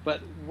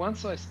 But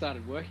once I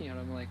started working on it,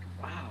 I'm like,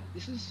 wow,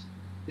 this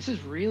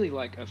is really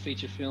like a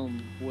feature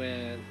film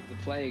where the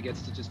player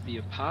gets to just be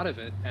a part of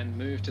it and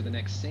move to the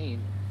next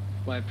scene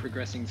by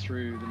progressing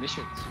through the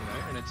missions,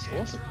 and it's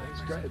awesome.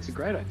 It's great. It's a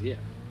great idea.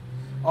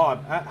 Oh,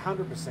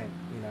 100%,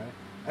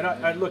 And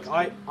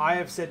I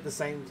have said the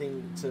same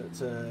thing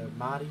to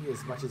Marty,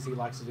 as much as he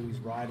likes to do his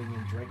writing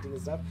and directing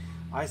and stuff.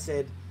 I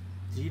said,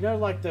 do you know,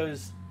 like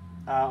those...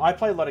 I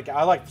play a lot of...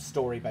 I like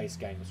story-based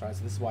games, right?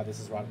 So this is why this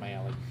is right up my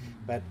alley.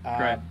 But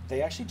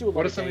they actually do a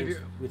lot of games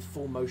with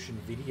full motion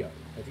video.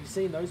 Have you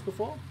seen those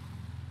before?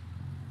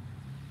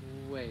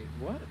 Wait,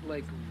 what?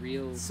 Like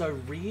real... So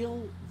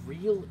real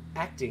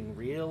acting,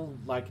 real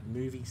like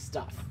movie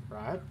stuff,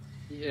 right?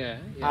 Yeah.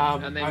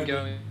 And then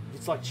going...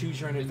 It's like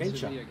choose your own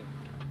adventure.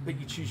 But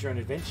you choose your own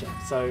adventure.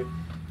 So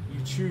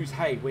you choose,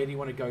 hey, where do you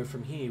want to go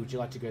from here? Would you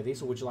like to go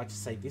this, or would you like to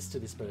say this to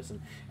this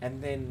person?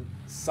 And then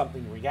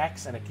something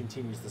reacts and it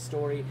continues the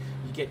story.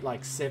 You get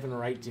like 7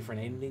 or 8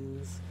 different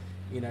endings,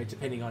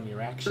 depending on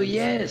your actions. So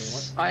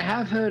yes, I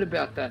have heard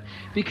about that,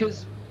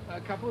 because a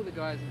couple of the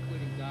guys,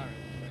 including Dara,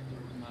 the director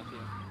of Mafia,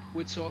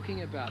 were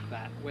talking about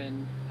that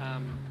when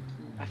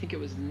I think it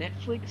was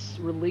Netflix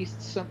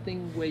released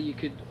something where you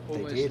could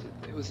almost...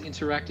 It was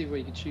interactive, where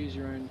you could choose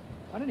your own...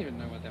 I don't even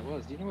know what that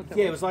was. Do you know what that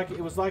was? Yeah,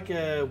 it was like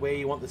where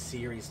you want the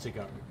series to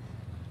go.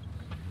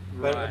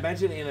 Right. But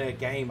imagine in a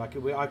game, like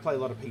I play a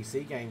lot of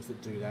PC games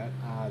that do that.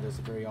 There's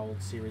a very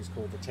old series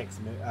called the Tex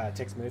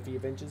Murphy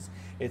Adventures.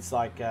 It's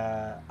like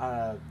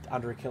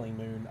Under a Killing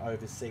Moon,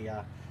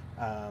 Overseer,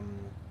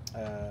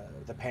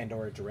 the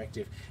Pandora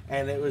Directive,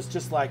 and it was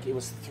just like, it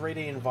was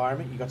 3D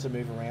environment. You got to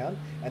move around,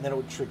 and then it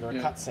would trigger a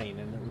cutscene,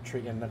 and it would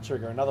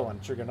trigger another one,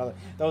 trigger another.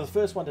 They were the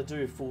first one to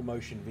do full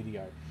motion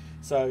video.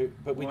 So,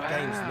 but with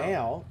games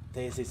now,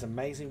 there's this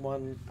amazing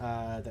one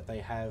that they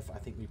have. I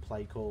think we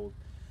play called,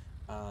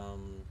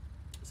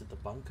 is it The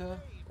Bunker,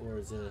 or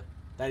is it?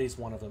 That is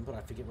one of them, but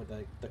I forget what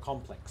the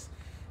Complex.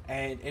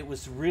 And it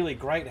was really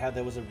great how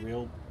there was a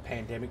real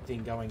pandemic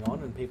thing going on,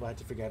 and people had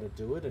to figure out how to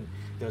do it, and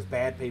there was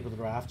bad people that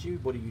were after you.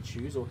 What do you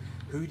choose, or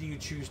who do you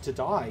choose to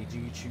die? Do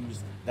you choose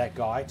that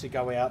guy to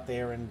go out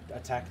there and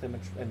attack them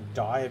and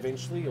die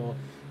eventually, or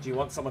do you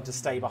want someone to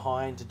stay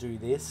behind to do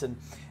this? And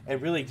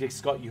it really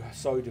just got you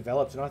so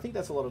developed, and I think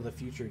that's a lot of the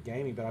future of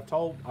gaming. But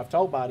I've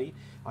told Buddy,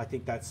 I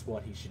think that's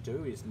what he should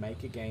do, is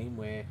make a game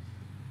where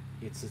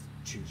it's a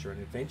choose your own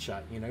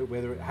adventure.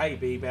 Whether it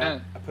be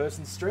about a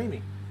person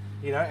streaming,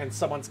 and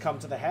someone's come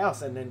to the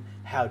house, and then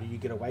how do you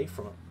get away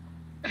from it?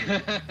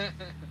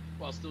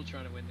 While still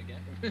trying to win the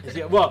game.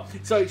 Yeah, well,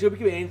 so it could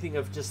be anything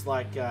of just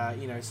like,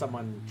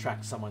 someone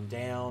tracked someone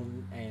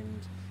down, and,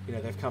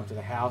 they've come to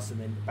the house,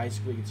 and then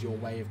basically it's your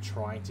way of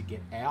trying to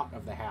get out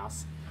of the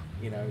house,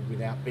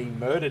 without being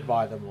murdered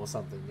by them or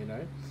something,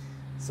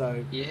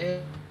 So... Yeah.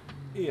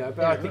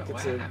 But I think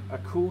it's a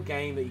cool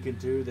game that you can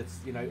do that's,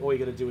 all you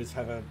got to do is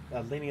have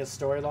a linear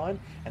storyline,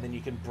 and then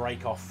you can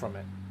break off from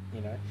it.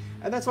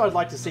 And that's what I'd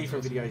like to see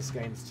from video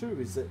games too,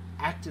 is that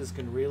actors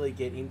can really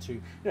get into,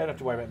 you don't have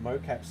to worry about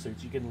mocap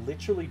suits, you can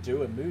literally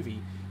do a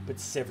movie but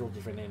several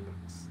different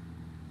endings.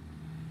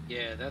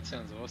 Yeah, that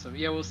sounds awesome.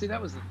 Yeah, well, see,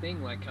 that was the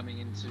thing, like coming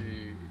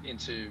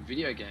into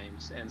video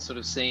games and sort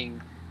of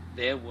seeing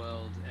their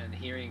world and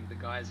hearing the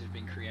guys who've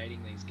been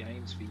creating these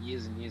games for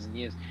years and years and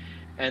years.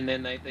 And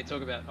then they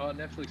talk about,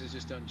 Netflix has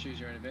just done Choose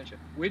Your Own Adventure.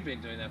 We've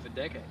been doing that for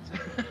decades.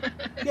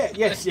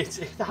 Yes,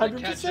 100%.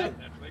 Catch up,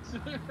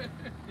 Netflix.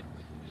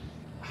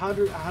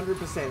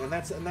 100%,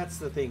 and that's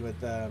the thing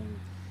with I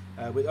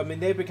mean,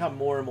 they've become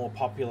more and more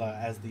popular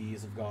as the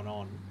years have gone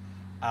on,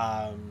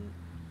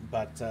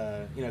 but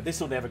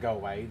this will never go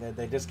away.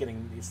 They're just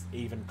getting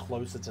even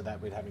closer to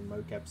that with having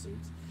mocap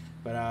suits,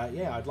 but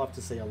I'd love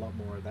to see a lot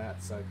more of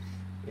that. So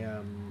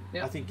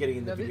I think getting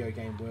in the video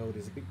game world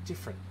is a bit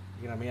different.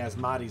 As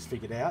Marty's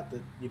figured out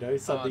that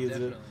something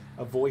is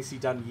a voice he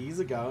done years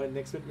ago, and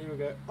next minute people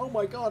go, oh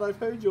my god, I've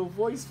heard your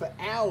voice for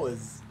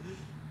hours.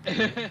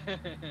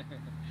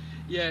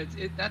 Yeah,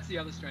 that's the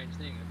other strange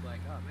thing. It's like,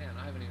 oh man,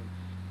 I haven't even...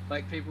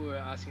 Like, people were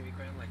asking me,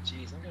 I'm like,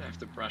 geez, I'm going to have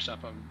to brush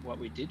up on what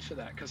we did for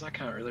that, because I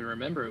can't really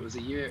remember. It was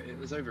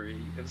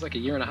like a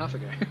year and a half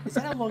ago. Is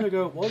that how long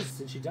ago it was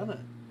since you'd done it?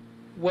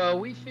 Well,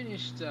 we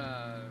finished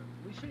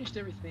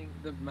everything,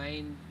 the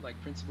main, like,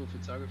 principal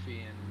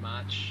photography in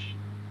March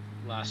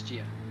last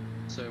year.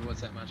 So what's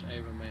that, March,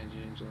 April, May,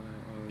 June, July,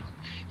 August.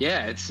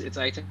 Yeah, it's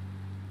 18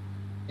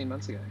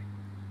 months ago.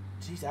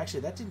 Geez, actually,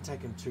 that didn't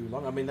take them too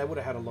long. I mean, they would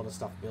have had a lot of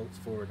stuff built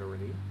for it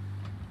already.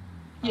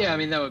 Yeah, I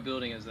mean, they were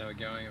building as they were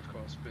going, of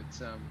course. But,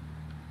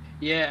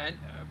 man,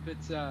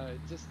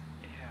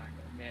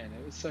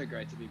 it was so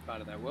great to be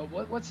part of that world.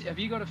 Have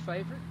you got a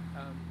favourite?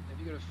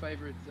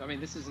 I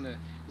mean, this isn't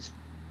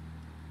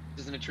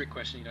a trick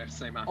question. You don't have to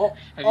say, Mark. Have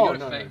you got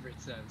a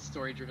favourite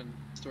story-driven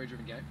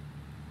game?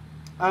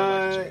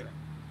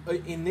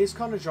 In this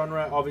kind of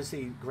genre,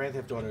 obviously, Grand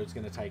Theft Auto is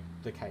going to take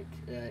the cake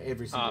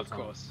every single time. Of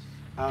course.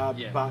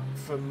 But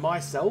for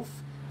myself,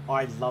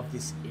 I love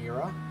this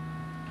era.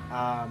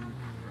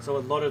 So a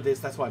lot of this,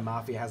 that's why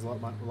Mafia has a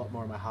lot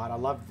more in my heart. I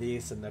love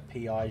this and the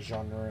PI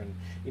genre, and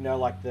you know,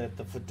 like the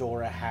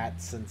fedora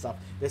hats and stuff.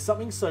 There's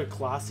something so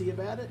classy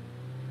about it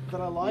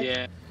that I like.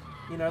 Yeah.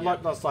 You know,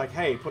 like that's like,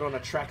 hey, put on a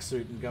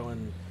tracksuit and go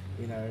and,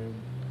 you know,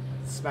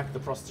 smack the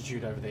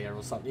prostitute over there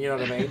or something. You know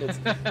what I mean? It's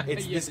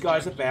Yeah, this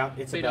guy's junkie. about.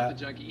 It's Beat about up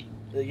the junkie.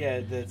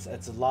 Yeah,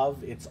 it's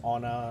love, it's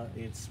honor,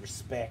 it's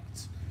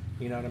respect.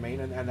 You know what I mean?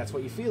 And that's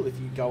what you feel if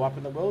you go up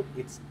in the world.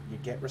 You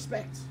get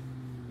respect.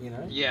 You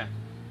know? Yeah.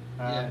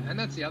 Yeah, and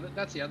that's the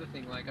other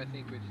thing. Like, I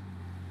think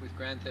with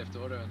Grand Theft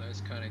Auto and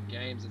those kind of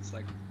games, it's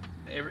like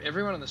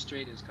everyone on the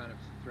street is kind of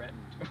threatened.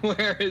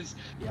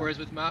 Whereas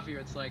with Mafia,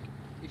 it's like,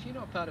 if you're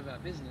not part of our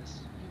business,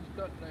 you've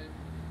got no.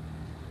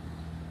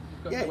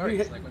 Yeah,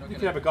 worries. you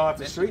can have a guy off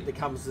the street that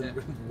comes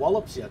and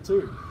wallops you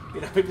too.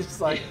 You know, just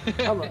like,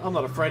 I'm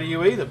not afraid of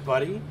you either,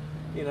 buddy.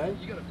 You know.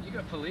 You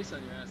got police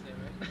on your ass there,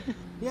 man.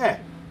 Yeah.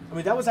 I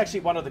mean, that was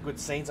actually one of the good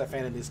scenes I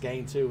found in this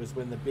game too, was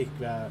when the big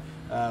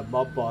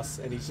mob boss,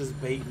 and he's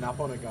just beating up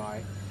on a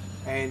guy,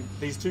 and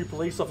these two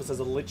police officers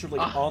are literally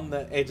on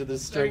the edge of the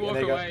street, and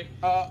they go,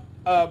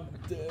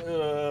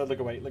 look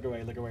away.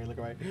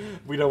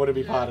 We don't want to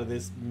be part of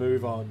this.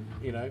 Move on,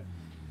 you know.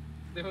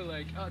 They were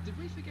like, oh, did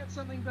we forget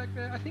something back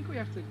there? I think we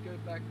have to go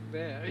back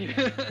there.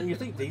 And you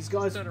think these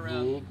guys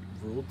ruled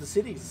the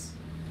cities,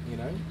 you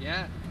know?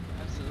 Yeah,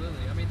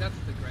 absolutely. I mean, that's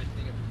the great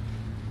thing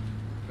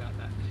about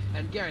that.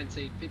 And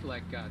guaranteed, people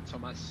like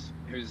Thomas,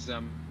 who was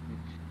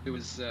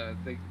the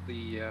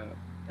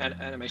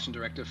animation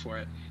director for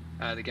it,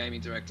 the gaming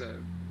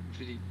director,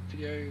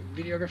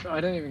 videographer.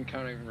 I can't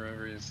even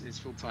remember his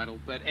full title.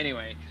 But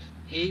anyway,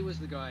 he was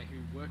the guy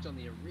who worked on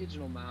the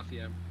original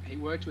Mafia. He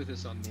worked with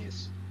us on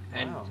this.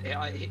 And wow.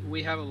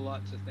 We have a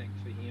lot to thank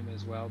for him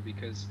as well,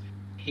 because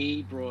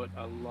he brought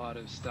a lot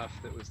of stuff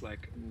that was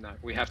like, no,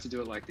 we have to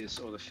do it like this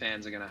or the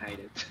fans are going to hate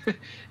it.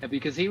 And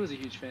because he was a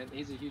huge fan,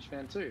 he's a huge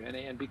fan too.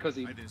 And because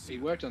he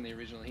worked on the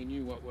original, he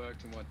knew what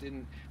worked and what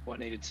didn't, what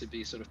needed to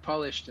be sort of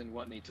polished and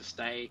what needed to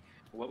stay,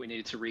 what we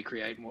needed to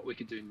recreate and what we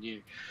could do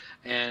new.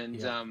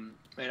 And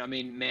I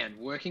mean, man,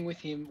 working with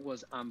him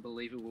was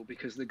unbelievable,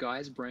 because the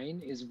guy's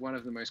brain is one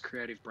of the most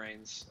creative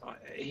brains.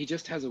 He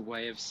just has a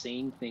way of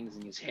seeing things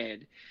in his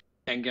head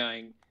and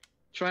going,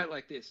 try it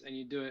like this, and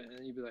you do it,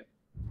 and you'd be like,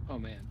 oh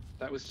man,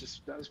 that was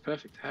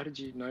perfect. How did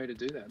you know to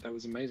do that? That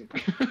was amazing.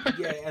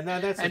 Yeah, and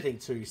that's the thing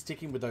too.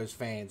 Sticking with those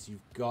fans,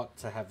 you've got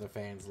to have the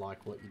fans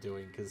like what you're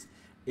doing, because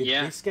if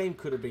this game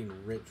could have been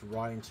ripped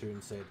right into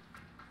and said,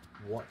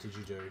 what did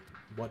you do?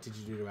 What did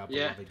you do to our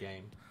beloved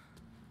game?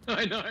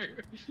 I know.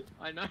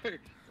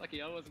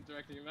 Lucky I wasn't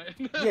directing it,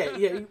 mate.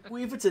 yeah.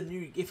 Well, if it's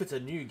a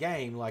new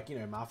game, like, you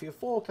know, Mafia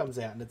 4 comes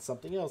out and it's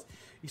something else,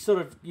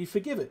 you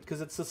forgive it because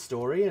it's a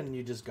story and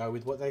you just go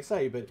with what they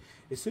say. But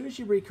as soon as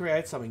you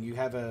recreate something, you've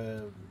got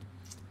to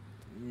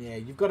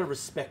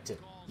respect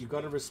it. You've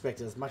got to respect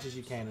it as much as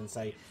you can and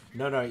say,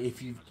 no.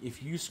 If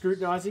you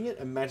scrutinizing it,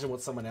 imagine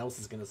what someone else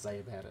is going to say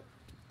about it.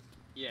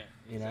 Yeah,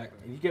 you know,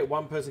 and you get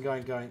one person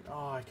going,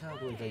 oh, I can't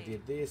believe they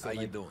did this. How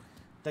you doing?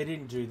 They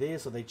didn't do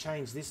this, or they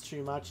changed this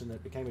too much, and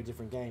it became a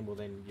different game. Well,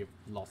 then you've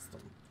lost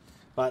them.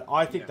 But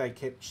I think they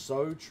kept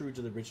so true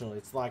to the original.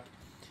 It's like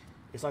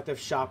they've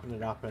sharpened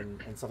it up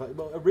and stuff.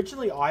 Well,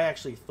 originally I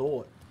actually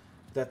thought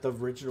that the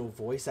original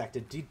voice actor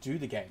did do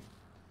the game,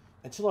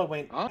 until I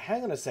went,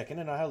 hang on a second,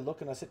 and I had a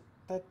look, and I said,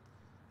 that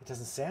it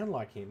doesn't sound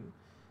like him.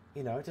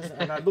 You know, it doesn't.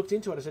 And I looked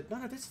into it, and I said,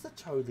 no, this is a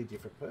totally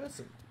different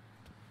person.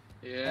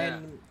 Yeah,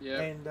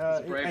 and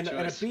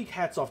a big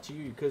hats off to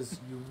you, because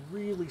you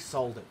really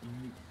sold it.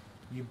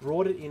 You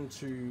brought it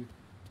into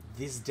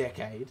this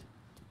decade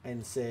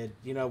and said,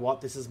 you know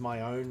what, this is my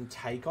own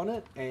take on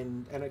it,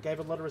 and it gave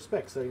a lot of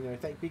respect. So, you know,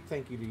 big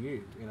thank you to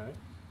you. You know,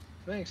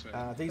 thanks,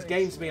 man. These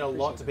games mean a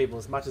lot to people,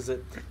 as much as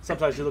it.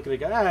 Sometimes you look at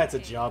it and go, it's a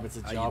job,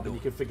 and you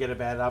can forget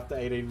about it after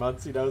 18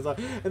 months. You know, it's like,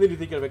 and then you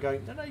think of it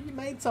going, no, you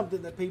made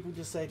something that people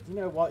just said, you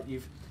know what,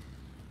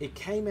 it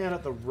came out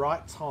at the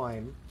right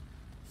time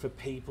for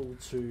people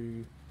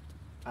to,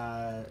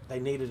 they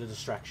needed a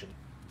distraction.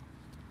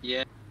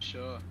 Yeah,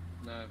 sure.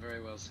 No,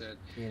 very well said.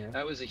 Yeah.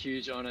 That was a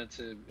huge honor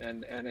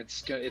and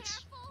it's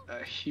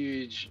a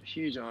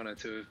huge honor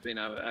to have been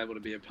able to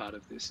be a part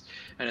of this,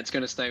 and it's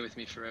going to stay with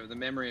me forever. The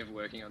memory of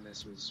working on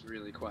this was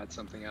really quite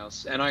something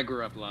else, and I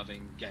grew up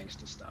loving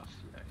gangster stuff,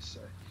 you know. So.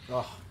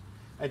 Oh.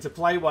 And to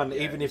play one,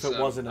 even if it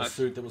wasn't a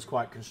suit that was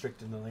quite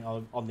constricted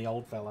on the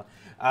old fella,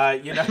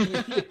 you know,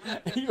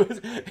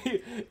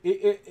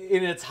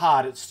 in its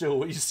heart,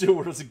 you still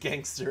was a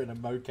gangster in a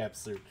mocap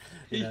suit.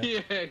 You know?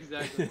 Yeah,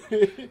 exactly.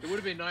 It would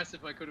have been nice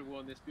if I could have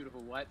worn this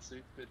beautiful white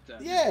suit, but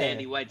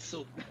dandy white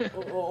suit.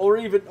 or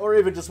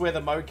even just wear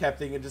the mocap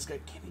thing and just go,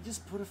 can you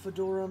just put a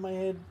fedora on my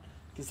head?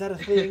 Is that a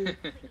thing?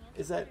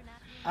 Is that?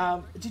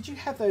 Did you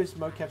have those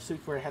mocap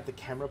suits where it had the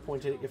camera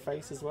pointed at your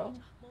face as well?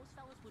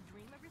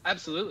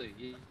 Absolutely.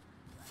 Yeah.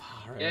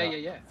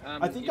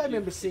 I think I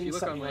remember seeing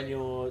something on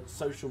your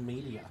social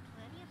media.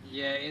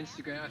 Yeah,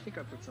 Instagram. I think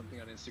I put something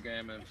on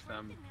Instagram of.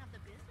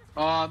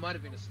 It might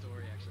have been a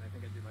story actually. I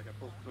think I did like a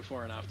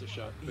before and after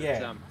shot. But,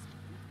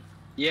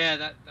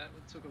 that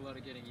took a lot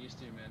of getting used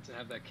to, man. To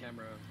have that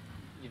camera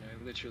you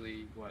know,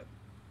 literally what,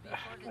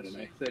 I don't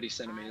know, 30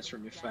 centimeters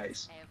from your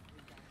face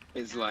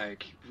is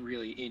like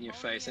really in your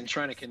face, and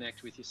trying to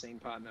connect with your scene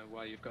partner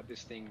while you've got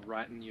this thing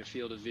right in your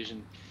field of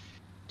vision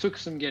took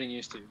some getting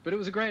used to. But it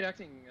was a great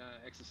acting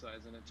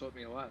exercise, and it taught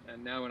me a lot.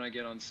 And now when I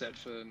get on set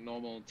for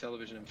normal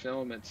television and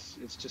film, it's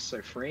just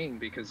so freeing,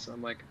 because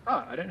I'm like,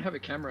 oh, I don't have a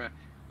camera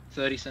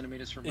 30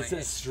 centimeters from my head.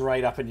 It's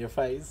straight up in your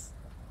face.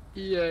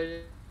 Yeah.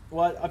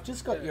 Well, I've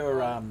just got your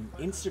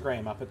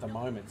Instagram up at the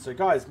moment, so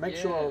guys, make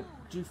sure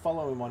do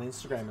follow him on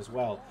Instagram as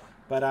well.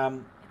 But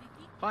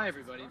hi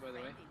everybody, by the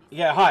way.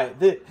 yeah, hi.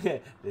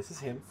 This is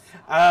him.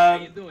 How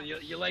you doing?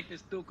 You like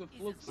this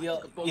DukeOfFlukes?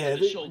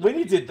 Yeah. When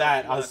he did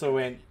that, I also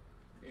went,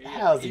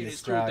 "How's he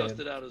Australian?"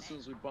 Dusted out as soon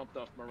as we bumped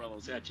off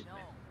Morello's hatchet, man.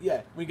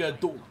 Yeah, we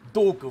got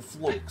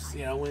DukeOfFlukes.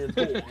 You know,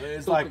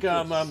 it's like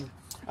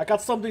I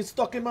got something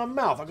stuck in my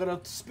mouth. I gotta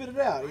spit it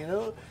out. You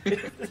know.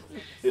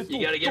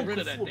 You gotta get rid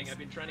of that thing. I've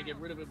been trying to get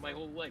rid of it my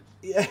whole life.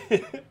 Yeah.